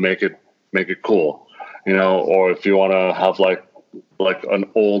 You know, make it cool. You know, or if you want to have like an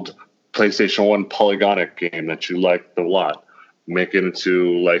old PlayStation 1 polygonic game that you liked a lot, make it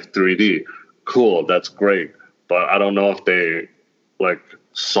into like 3D. Cool, that's great. But I don't know if they like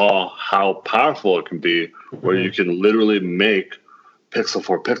saw how powerful it can be, where you can literally make pixel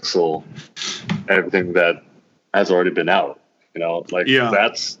for pixel everything that has already been out. You know, like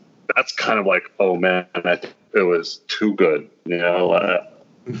that's kind of like, oh man, I think it was too good. You know,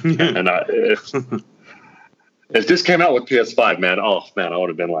 and if this came out with PS5, man, I would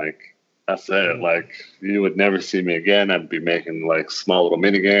have been like, that's it. Like, you would never see me again. I'd be making like small little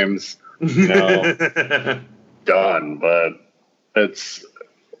mini games, you know, done. But it's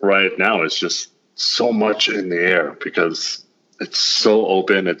right now, it's just so much in the air because it's so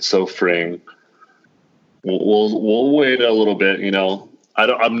open, it's so freeing. We'll wait a little bit, you know.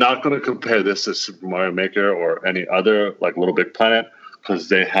 I'm not going to compare this to Super Mario Maker or any other like Little Big Planet because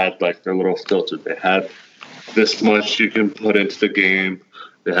they had like their little filter. They had this much you can put into the game.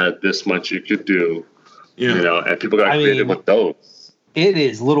 They had this much you could do, you know, and people got creative with those. It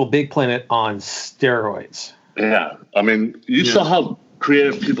is Little Big Planet on steroids. Yeah. I mean, you saw how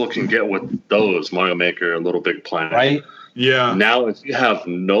creative people can get with those, Mario Maker and Little Big Planet. Right? Yeah. Now, if you have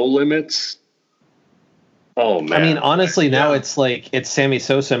no limits, oh, man. I mean, honestly, now it's like it's Sammy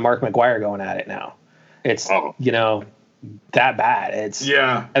Sosa and Mark McGuire going at it now. It's, you know, that bad. It's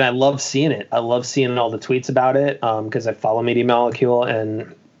and I love seeing it. I love seeing all the tweets about it because I follow Media Molecule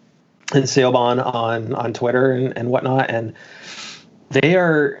and Sailbon on Twitter and whatnot, and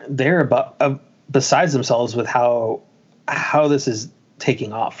they're besides themselves with how this is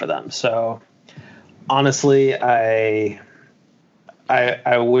taking off for them. So honestly, I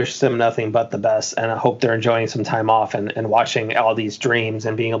wish them nothing but the best, and I hope they're enjoying some time off and watching all these dreams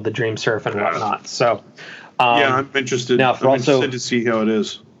and being able to dream surf and whatnot. So. I'm interested. Now, interested to see how it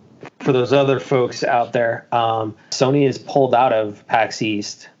is. For those other folks out there, Sony is pulled out of PAX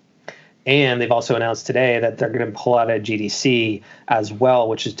East, and they've also announced today that they're going to pull out of GDC as well,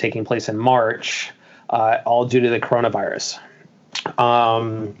 which is taking place in March, all due to the coronavirus.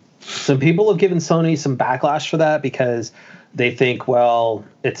 Some people have given Sony some backlash for that because they think, well,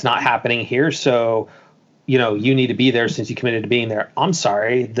 it's not happening here, so you know, you need to be there since you committed to being there. I'm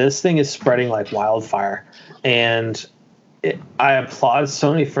sorry, this thing is spreading like wildfire. And I applaud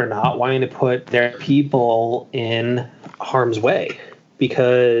Sony for not wanting to put their people in harm's way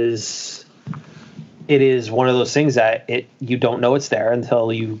because it is one of those things that you don't know it's there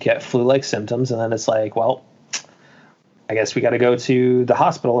until you get flu-like symptoms. And then it's like, well, I guess we got to go to the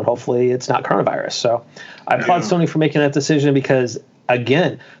hospital and hopefully it's not coronavirus. So I applaud Sony for making that decision because,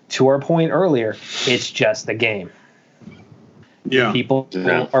 again, to our point earlier, it's just a game. Yeah. People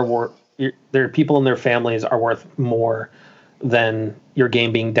are worth. Their people and their families are worth more than your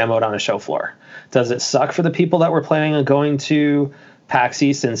game being demoed on a show floor. Does it suck for the people that were planning on going to PAX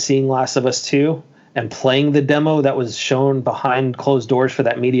East and seeing Last of Us 2 and playing the demo that was shown behind closed doors for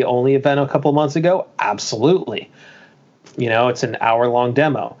that media-only event a couple months ago? Absolutely. You know, it's an hour-long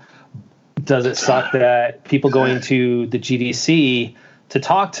demo. Does it suck that people going to the GDC to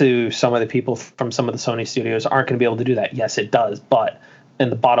talk to some of the people from some of the Sony studios aren't going to be able to do that? Yes, it does, but...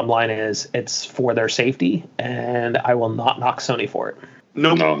 And the bottom line is it's for their safety, and I will not knock Sony for it.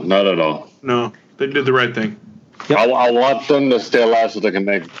 No, not at all. No, they did the right thing. Yep. I want them to stay alive so they can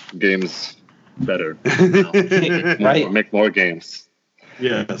make games better. Right. Make more games.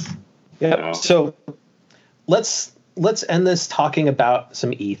 Yes. Yeah. You know? So let's end this talking about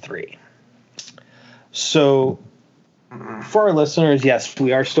some E3. So for our listeners, yes,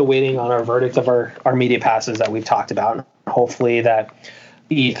 we are still waiting on our verdict of our media passes that we've talked about. Hopefully that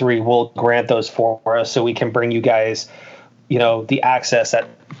E3 will grant those for us so we can bring you guys, you know, the access that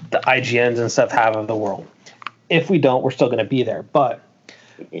the IGNs and stuff have of the world. If we don't, we're still going to be there. But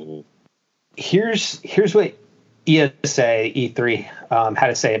here's what ESA E3 had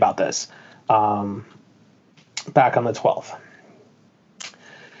to say about this back on the 12th.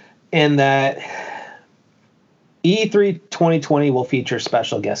 In that E3 2020 will feature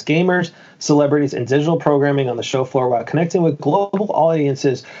special guest gamers, celebrities, and digital programming on the show floor while connecting with global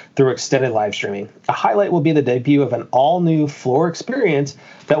audiences through extended live streaming. A highlight will be the debut of an all-new floor experience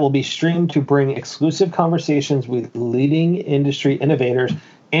that will be streamed to bring exclusive conversations with leading industry innovators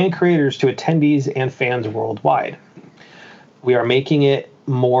and creators to attendees and fans worldwide. We are making it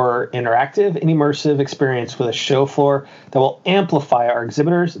more interactive and immersive experience with a show floor that will amplify our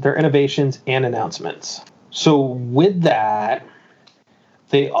exhibitors, their innovations, and announcements. So with that,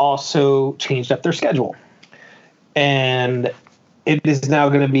 they also changed up their schedule. And it is now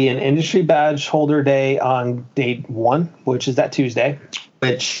going to be an industry badge holder day on day 1, which is that Tuesday,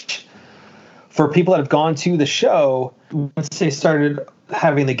 which for people that have gone to the show, once they started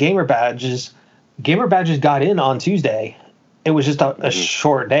having the gamer badges got in on Tuesday. It was just a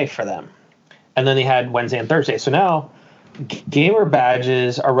short day for them. And then they had Wednesday and Thursday. So now gamer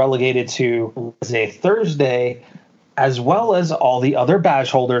badges are relegated to Wednesday, Thursday, as well as all the other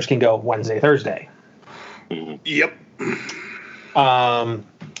badge holders can go Wednesday, Thursday. Yep.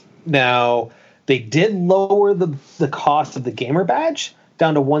 Now, they did lower the cost of the gamer badge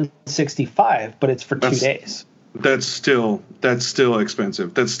down to $165, but it's for 2 days. That's still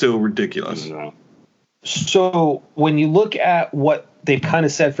expensive. That's still ridiculous. So when you look at what they've kind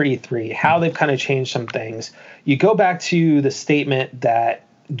of said for E3, how they've kind of changed some things, you go back to the statement that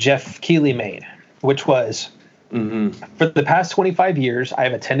Jeff Keighley made, which was, for the past 25 years, I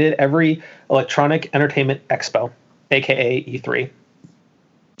have attended every electronic entertainment expo, aka E3.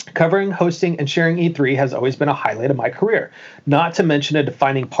 Covering, hosting, and sharing E3 has always been a highlight of my career, not to mention a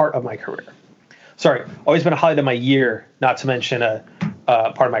defining part of my career. Sorry, always been a highlight of my year, not to mention a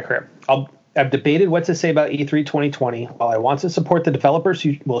part of my career. I've debated what to say about E3 2020. While I want to support the developers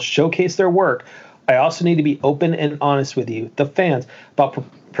who will showcase their work, I also need to be open and honest with you, the fans, about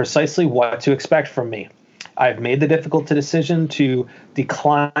precisely what to expect from me. I've made the difficult decision to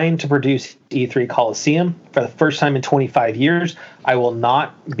decline to produce E3 Coliseum for the first time in 25 years. I will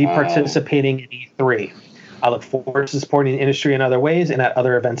not be participating in E3. I look forward to supporting the industry in other ways and at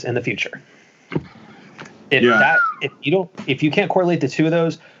other events in the future. If you can't correlate the two of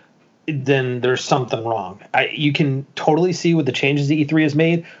those, then there's something wrong. You can totally see what the changes the E3 has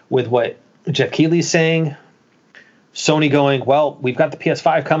made with what Jeff Keighley's saying. Sony going, well, we've got the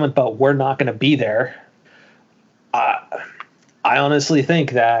PS5 coming, but we're not going to be there. I honestly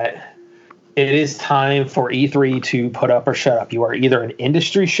think that it is time for E3 to put up or shut up. You are either an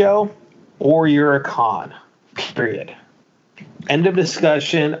industry show or you're a con, period. End of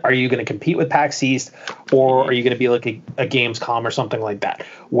discussion. Are you going to compete with PAX East, or are you going to be like a Gamescom or something like that,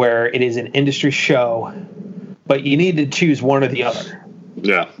 where it is an industry show, but you need to choose one or the other?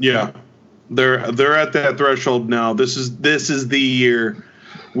 Yeah. They're at that threshold now. This is the year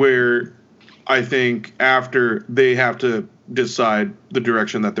where I think after they have to decide the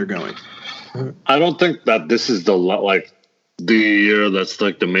direction that they're going. I don't think that this is the year that's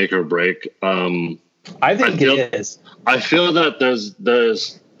like the make or break. I think it is. I feel that there's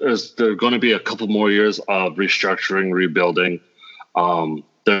going to be a couple more years of restructuring, rebuilding.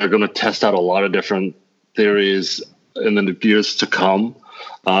 They're going to test out a lot of different theories in the years to come.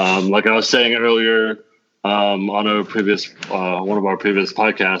 Like I was saying earlier on a previous one of our previous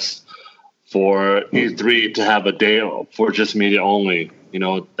podcasts, for E3 to have a day for just media only,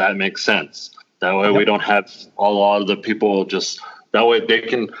 that makes sense. That way we don't have a lot of the people that way they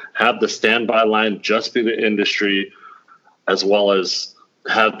can have the standby line just be the industry, as well as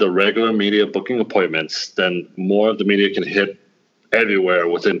have the regular media booking appointments. Then more of the media can hit everywhere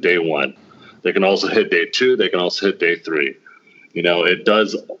within day 1. They can also hit day 2. They can also hit day 3. It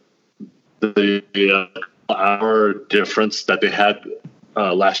does the hour difference that they had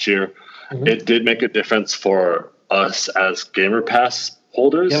last year. Mm-hmm. It did make a difference for us as Gamer Pass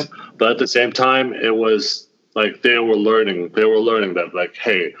holders, yep. But at the same time, it was like they were learning that, like,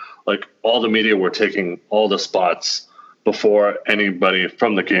 hey, like all the media were taking all the spots before anybody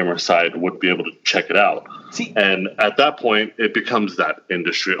from the gamer side would be able to check it out. And at that point, it becomes that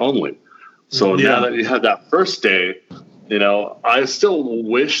industry only. So now that you have that first day, I still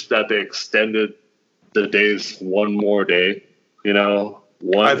wish that they extended the days one more day. I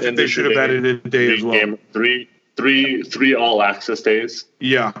think they should have added a day as well. Three all access days.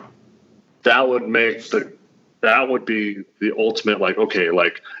 Yeah, that would be the ultimate. Like, okay,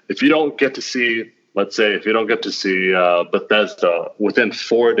 like if you don't get to see, let's say, Bethesda within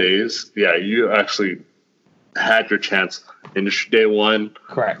 4 days, you actually had your chance. Industry day 1,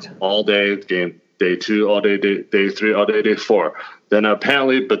 correct, all day. Game day 2, all day. Day 3, all day. Day 4. Then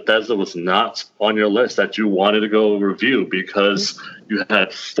apparently Bethesda was not on your list that you wanted to go review because you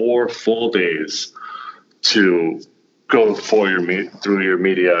had 4 full days to go through your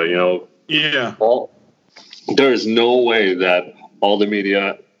media. Yeah. There is no way that all the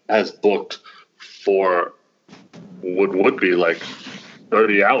media has booked for would be like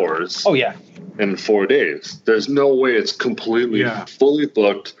 30 hours. Oh yeah. In 4 days. There's no way it's completely fully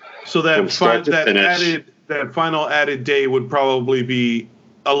booked. So that final added day would probably be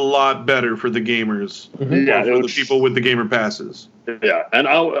a lot better for the gamers. Mm-hmm. Yeah, for the people with the gamer passes. Yeah, and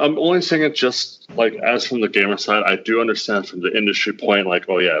I'm only saying it just like as from the gamer side. I do understand from the industry point, like,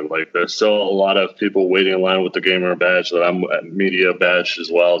 oh yeah, like there's still a lot of people waiting in line with the gamer badge. That I'm at media badge as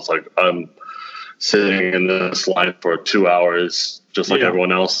well. It's like I'm sitting in this line for 2 hours, just like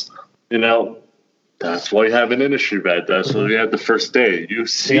everyone else. You know, that's why you have an industry badge. That's why you have the first day. You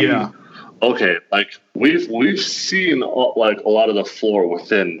see, okay, like we've seen like a lot of the floor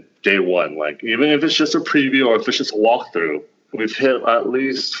within day one. Like even if it's just a preview or if it's just a walkthrough. We've hit at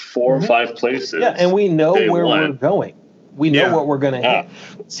least 4 or 5 places. Yeah, and we know where we're going. We know what we're going to hit.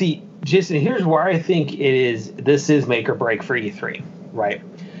 See, Jason, here's where I think this is make or break for E3, right?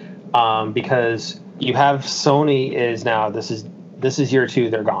 Because you have Sony is now, this is year 2,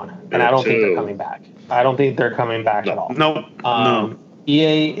 they're gone. And I don't think they're coming back. I don't think they're coming back at all. No.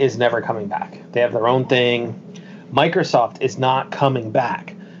 EA is never coming back. They have their own thing. Microsoft is not coming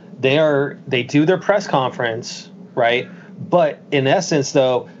back. They do their press conference, right? But in essence,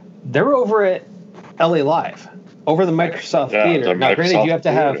 though, they're over at LA Live, over the Microsoft Theater. Now, granted,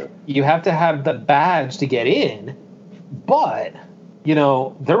 you have to have the badge to get in, but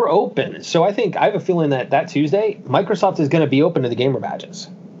they're open. So I have a feeling that Tuesday, Microsoft is going to be open to the gamer badges.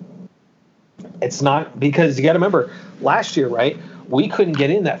 It's not because you got to remember last year, right? We couldn't get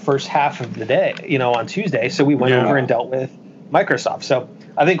in that first half of the day, on Tuesday, so we went over and dealt with Microsoft. So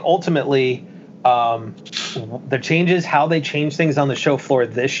I think ultimately. The changes, how they change things on the show floor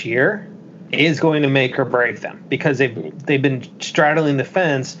this year is going to make or break them because they've been straddling the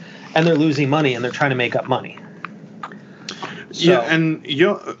fence and they're losing money and they're trying to make up money. So, yeah, and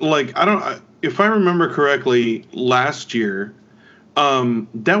if I remember correctly, last year,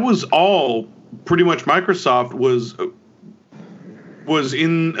 that was all pretty much Microsoft was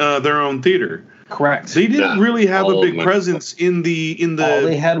in their own theater. Correct. They didn't really have a big presence in the all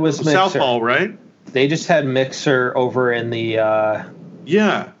they had was South Hall, right? They just had Mixer over in the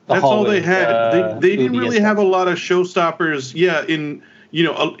that's all they had. They didn't really have a lot of showstoppers.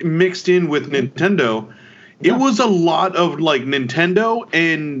 Mixed in with Nintendo. It was a lot of like Nintendo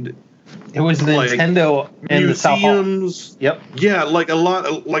and it was Nintendo and the South Hall. Yep. Yeah, like a lot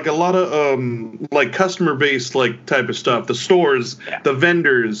of like customer based like type of stuff. The stores, the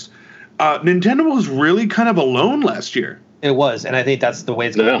vendors. Nintendo was really kind of alone last year. It was, and I think that's the way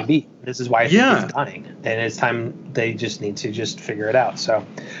it's going to be. This is why I think it's dying, and it's time they just need to just figure it out. So,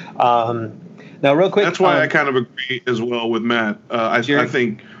 now real quick, that's why I kind of agree as well with Matt. I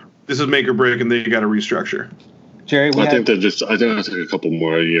think this is make or break, and they got to restructure. Jerry, I think it'll take a couple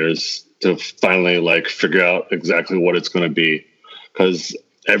more years to finally figure out exactly what it's going to be, because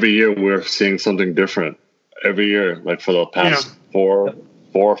every year we're seeing something different. Every year, like for the past 4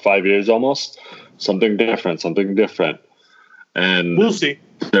 or 5 years almost, something different. And we'll see.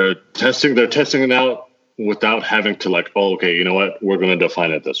 They're testing it out without having to okay, you know what? We're going to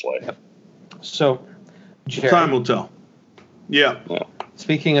define it this way. Yep. So, Jerry, time will tell. Yeah.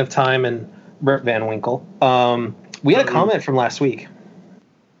 Speaking of time and Bert Van Winkle, we had a comment from last week.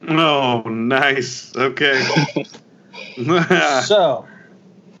 Oh, nice. Okay. So,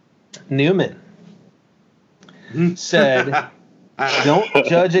 Newman said,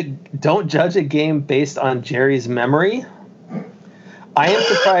 Don't judge a game based on Jerry's memory. I am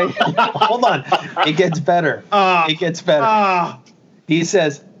surprised. Hold on. It gets better. He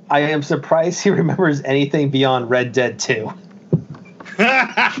says, I am surprised he remembers anything beyond Red Dead 2.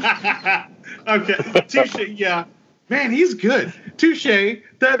 Okay. Touche. Yeah. Man, he's good. Touche.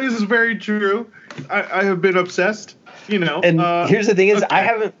 That is very true. I have been obsessed. And here's the thing is,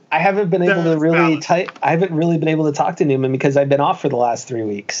 okay. I haven't been able to really I haven't really been able to talk to Newman because I've been off for the last 3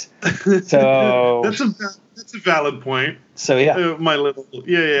 weeks. So that's a valid point. So yeah,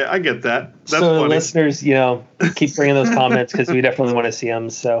 I get that. That's so funny. Listeners, keep bringing those comments because we definitely want to see them.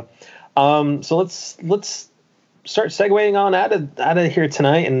 So, so let's start segueing on out of here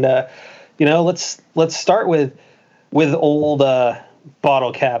tonight, and let's start with old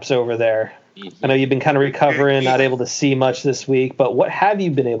bottle caps over there. I know you've been kind of recovering, not able to see much this week, but what have you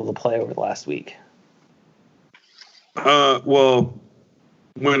been able to play over the last week? Well,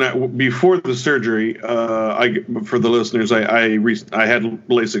 before the surgery, for the listeners, I had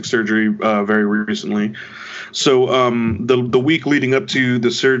LASIK surgery very recently. So the week leading up to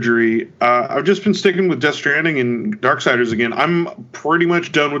the surgery, I've just been sticking with Death Stranding and Darksiders again. I'm pretty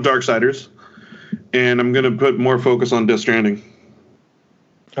much done with Darksiders, and I'm going to put more focus on Death Stranding.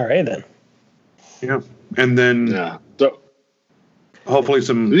 All right, then. Yeah, and then so, hopefully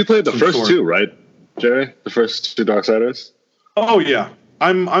some. You played the first two, right, Jerry? The first two Darksiders. Oh yeah,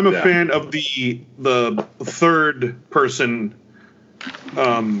 I'm a fan of the third person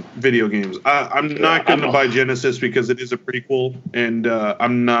video games. I'm not going to buy Genesis because it is a prequel, and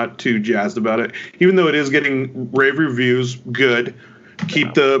I'm not too jazzed about it. Even though it is getting rave reviews, good.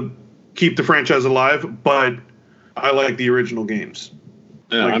 Keep the franchise alive, but I like the original games.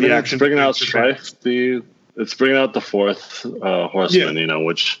 Yeah, like it's bringing out Strife. It's bringing out the fourth Horseman,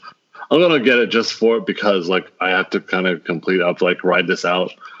 which I'm gonna get it just for it because I have to kind of ride this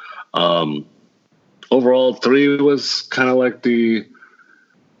out. Overall, 3 was kind of the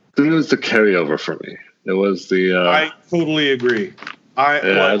carryover for me. It was the. I totally agree.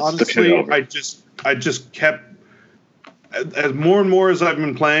 Honestly, I just kept as more and more as I've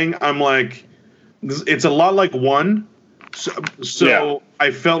been playing, I'm like, it's a lot like 1. So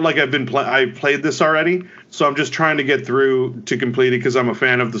I felt like I played this already. So I'm just trying to get through to complete it because I'm a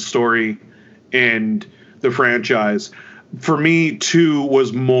fan of the story and the franchise. For me, 2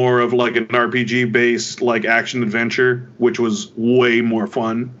 was more of an RPG based action adventure, which was way more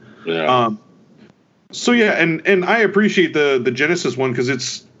fun. Yeah. And I appreciate the Genesis one because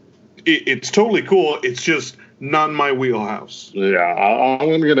it's totally cool. It's just not in my wheelhouse. Yeah, I'll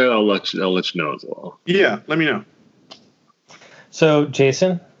let you know as well. Yeah, let me know. So,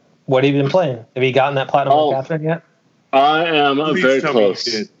 Jason, what have you been playing? Have you gotten that Platinum for Catherine yet? I am very close.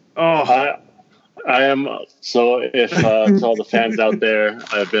 I am. So, if to all the fans out there,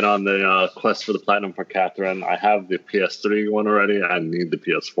 I've been on the quest for the Platinum for Catherine. I have the PS3 one already. I need the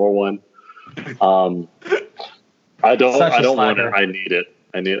PS4 one. I don't want it. I need it.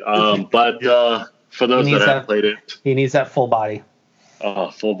 But for those that have played it, he needs that full body. Oh,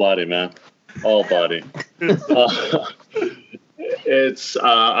 full body, man, all body. It's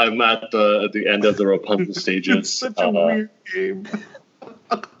I'm at the end of the Rapunzel stages. It's such a weird game.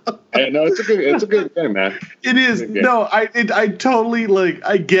 I know it's a good game, man. It is. No, I totally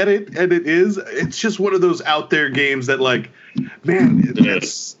I get it, and it is. It's just one of those out there games that man,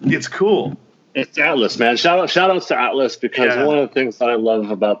 it's cool. It's Atlas, man. Shout outs to Atlas because one of the things that I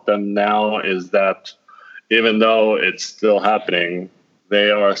love about them now is that even though it's still happening,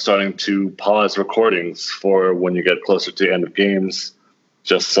 they are starting to pause recordings for when you get closer to the end of games,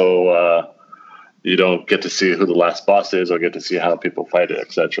 just so you don't get to see who the last boss is or get to see how people fight it,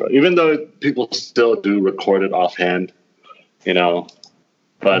 etc. Even though people still do record it offhand,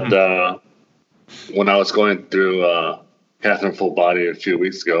 But when I was going through Catherine Full Body a few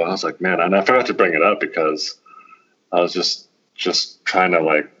weeks ago, I was like, man, and I forgot to bring it up because I was just trying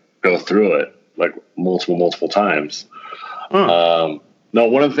to go through it multiple times. No,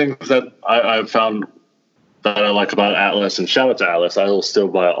 one of the things that I've found that I like about Atlas, and shout out to Atlas, I will still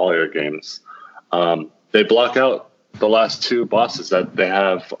buy all your games. They block out the last 2 bosses that they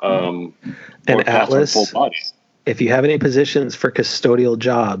have. And Atlas, Full Body. If you have any positions for custodial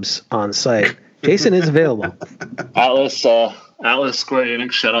jobs on site, Jason is available. Atlas, Square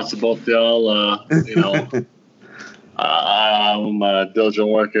Enix, shout out to both y'all. I'm a diligent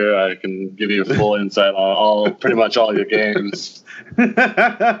worker. I can give you full insight on pretty much all your games.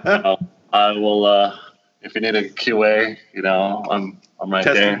 I will, if you need a QA, I'm right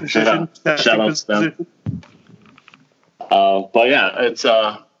there. Shout out to them. But yeah, it's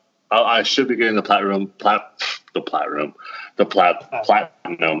I should be getting the platinum.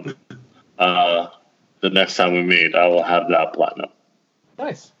 The next time we meet, I will have that platinum.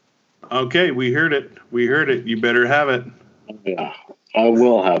 Nice. Okay, we heard it. You better have it. Yeah, I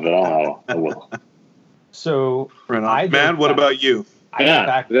will have it. I will. So, Matt, what about you? I went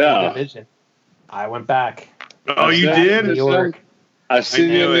back to the division. I went back. Oh, you did? New York. I've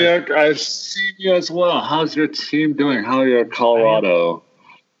seen you in New York. I've seen you as well. How's your team doing? How are your Colorado?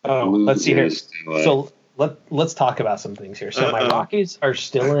 Let's see here. So let's talk about some things here. So my Rockies are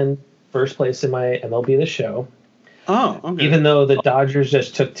still in first place in my MLB The Show. Oh, okay. Even though the Dodgers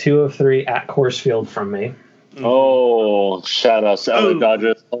just took 2 of 3 at Coors Field from me. Oh, shout out to the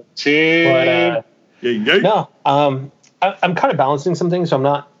Dodgers team. But, no, I'm kind of balancing some things, so I'm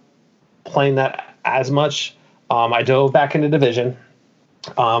not playing that as much. I dove back into Division.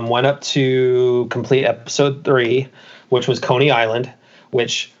 Went up to complete episode 3, which was Coney Island,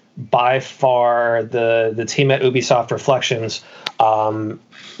 which by far the team at Ubisoft Reflections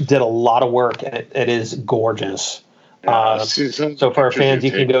did a lot of work, and it is gorgeous. So for our fans,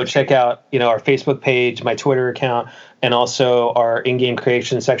 you can go check out our Facebook page, my Twitter account, and also our in-game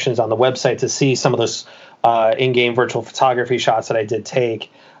creation sections on the website to see some of those in-game virtual photography shots that I did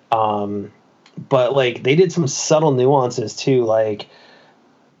take. But they did some subtle nuances too, like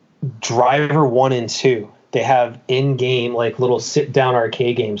Driver 1 and 2. They have in-game little sit-down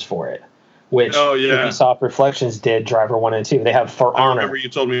arcade games for it, which Ubisoft Reflections did Driver 1 and 2. They have For Honor. Remember you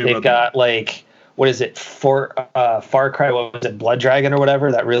told me They've got what is it, Far Cry, what was it, Blood Dragon or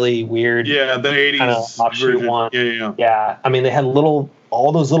whatever, that really weird the 80s kind of offshoot version. one. Yeah. I mean, they had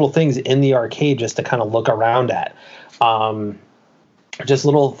all those little things in the arcade just to kind of look around at. Just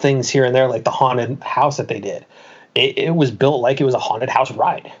little things here and there, like the haunted house that they did. It was built like it was a haunted house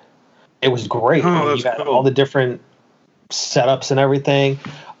ride. It was great. You got all the different setups and everything.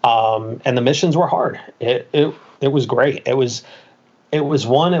 And the missions were hard. It was great. It was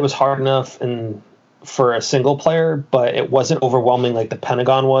hard enough for a single player, but it wasn't overwhelming like the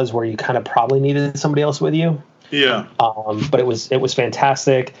Pentagon was, where you kind of probably needed somebody else with you. Yeah. But it was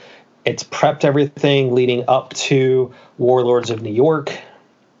fantastic. It's prepped everything leading up to Warlords of New York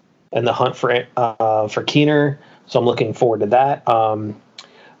and the hunt for Keener. So I'm looking forward to that.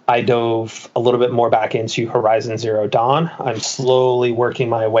 I dove a little bit more back into Horizon Zero Dawn. I'm slowly working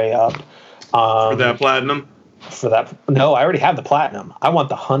my way up. For that platinum? No, I already have the platinum. I want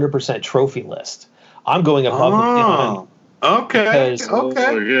the 100% trophy list. I'm going above and beyond. Okay. Because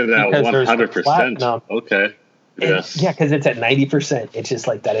that 100%. Okay. Yes. Yeah, because it's at 90%. It's just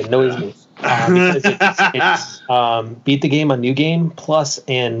like that. It annoys me. Because it's beat the game on New Game Plus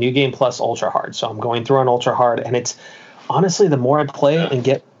and New Game Plus Ultra Hard. So I'm going through on Ultra Hard, and it's honestly, the more I play and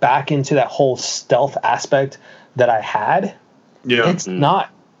get back into that whole stealth aspect that I had, it's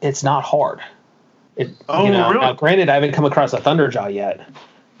not hard. Really? Now, granted, I haven't come across a Thunderjaw yet,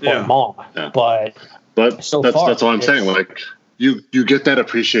 or Maw, but so that's far, that's what I'm saying. Like you get that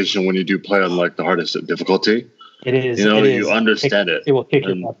appreciation when you do play on like the hardest difficulty. It is. You understand it. It will kick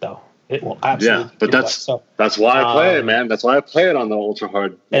your butt though. It will absolutely. Yeah, but that's why I play it, man. That's why I play it on the ultra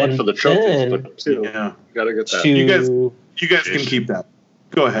hard. One, for the trophies, but two, you gotta get that. You guys can keep that.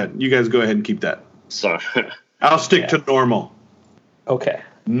 Go ahead. You guys go ahead and keep that. Sorry. I'll stick to normal. Okay.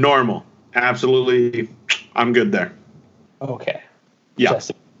 Normal. Absolutely. I'm good there. Okay. Yeah.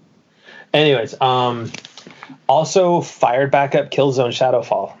 Anyways, also fired back up Killzone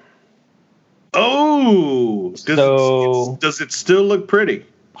Shadowfall. Oh, does it still look pretty?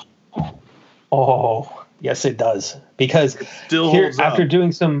 Oh, yes, it does. Because after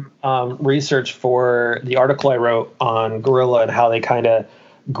doing some research for the article I wrote on Guerrilla and how they kind of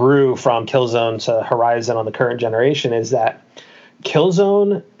grew from Killzone to Horizon on the current generation, is that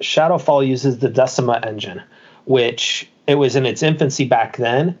Killzone Shadowfall uses the Decima engine, which it was in its infancy back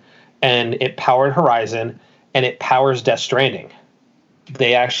then, and it powered Horizon, and it powers Death Stranding.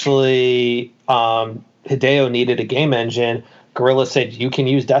 They actually, Hideo needed a game engine. Guerrilla said, you can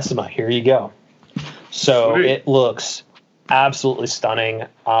use Decima. Here you go. So It looks absolutely stunning.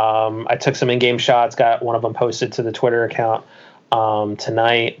 I took some in-game shots, got one of them posted to the Twitter account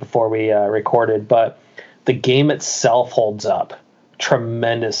tonight before we recorded. But the game itself holds up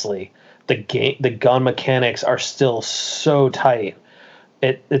tremendously. The gun mechanics are still so tight.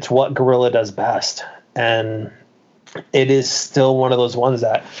 It's what Guerrilla does best. And it is still one of those ones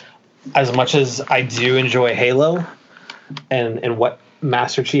that, as much as I do enjoy Halo and what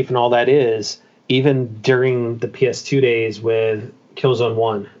Master Chief and all that is, even during the PS2 days with Killzone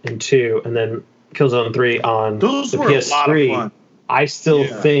 1 and 2 and then Killzone 3 on the PS3, I still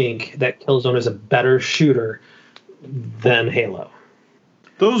think that Killzone is a better shooter than Halo.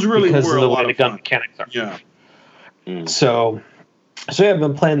 Those really because were of the a lot way the of gun fun. mechanics are. Yeah. So yeah, I've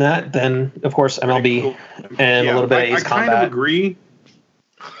been playing that. Then, of course, MLB and a little bit of Ace Combat. I kind of agree.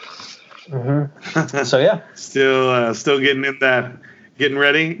 Mm-hmm. So yeah, still getting in that, getting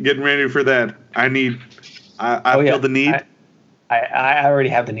ready for that. I feel the need. I already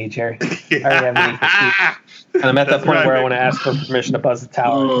have the need, Jerry. I already have the need for speed. And I'm at that point where I want to ask for permission to buzz the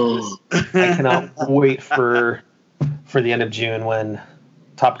tower. I cannot wait for the end of June when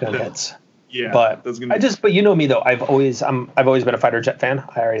Top Gun hits. Yeah, but you know me though. I've always been a fighter jet fan.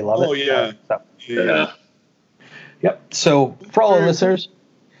 I already love it. Oh yeah. Yep. So for all our listeners,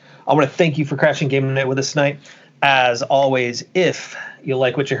 I want to thank you for crashing Game Night with us tonight. As always, if you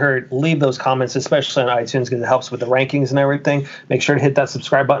like what you heard, leave those comments, especially on iTunes, because it helps with the rankings and everything. Make sure to hit that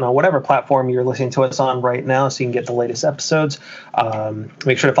subscribe button on whatever platform you're listening to us on right now so you can get the latest episodes.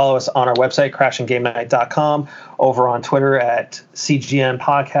 Make sure to follow us on our website, crashinggamenight.com, over on Twitter at CGN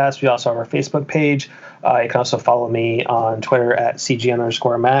Podcast. We also have our Facebook page. You can also follow me on Twitter at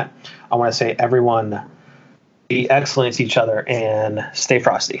CGN_Matt. I want to say, everyone, be excellent to each other and stay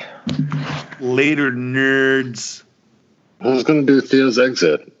frosty. Later, nerds. Who's going to do Theo's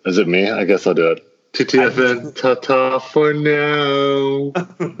exit? Is it me? I guess I'll do it. TTFN, ta-ta for now.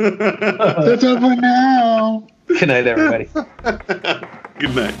 Ta-ta for now. Good night, everybody.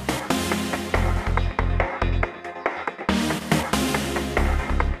 Good night.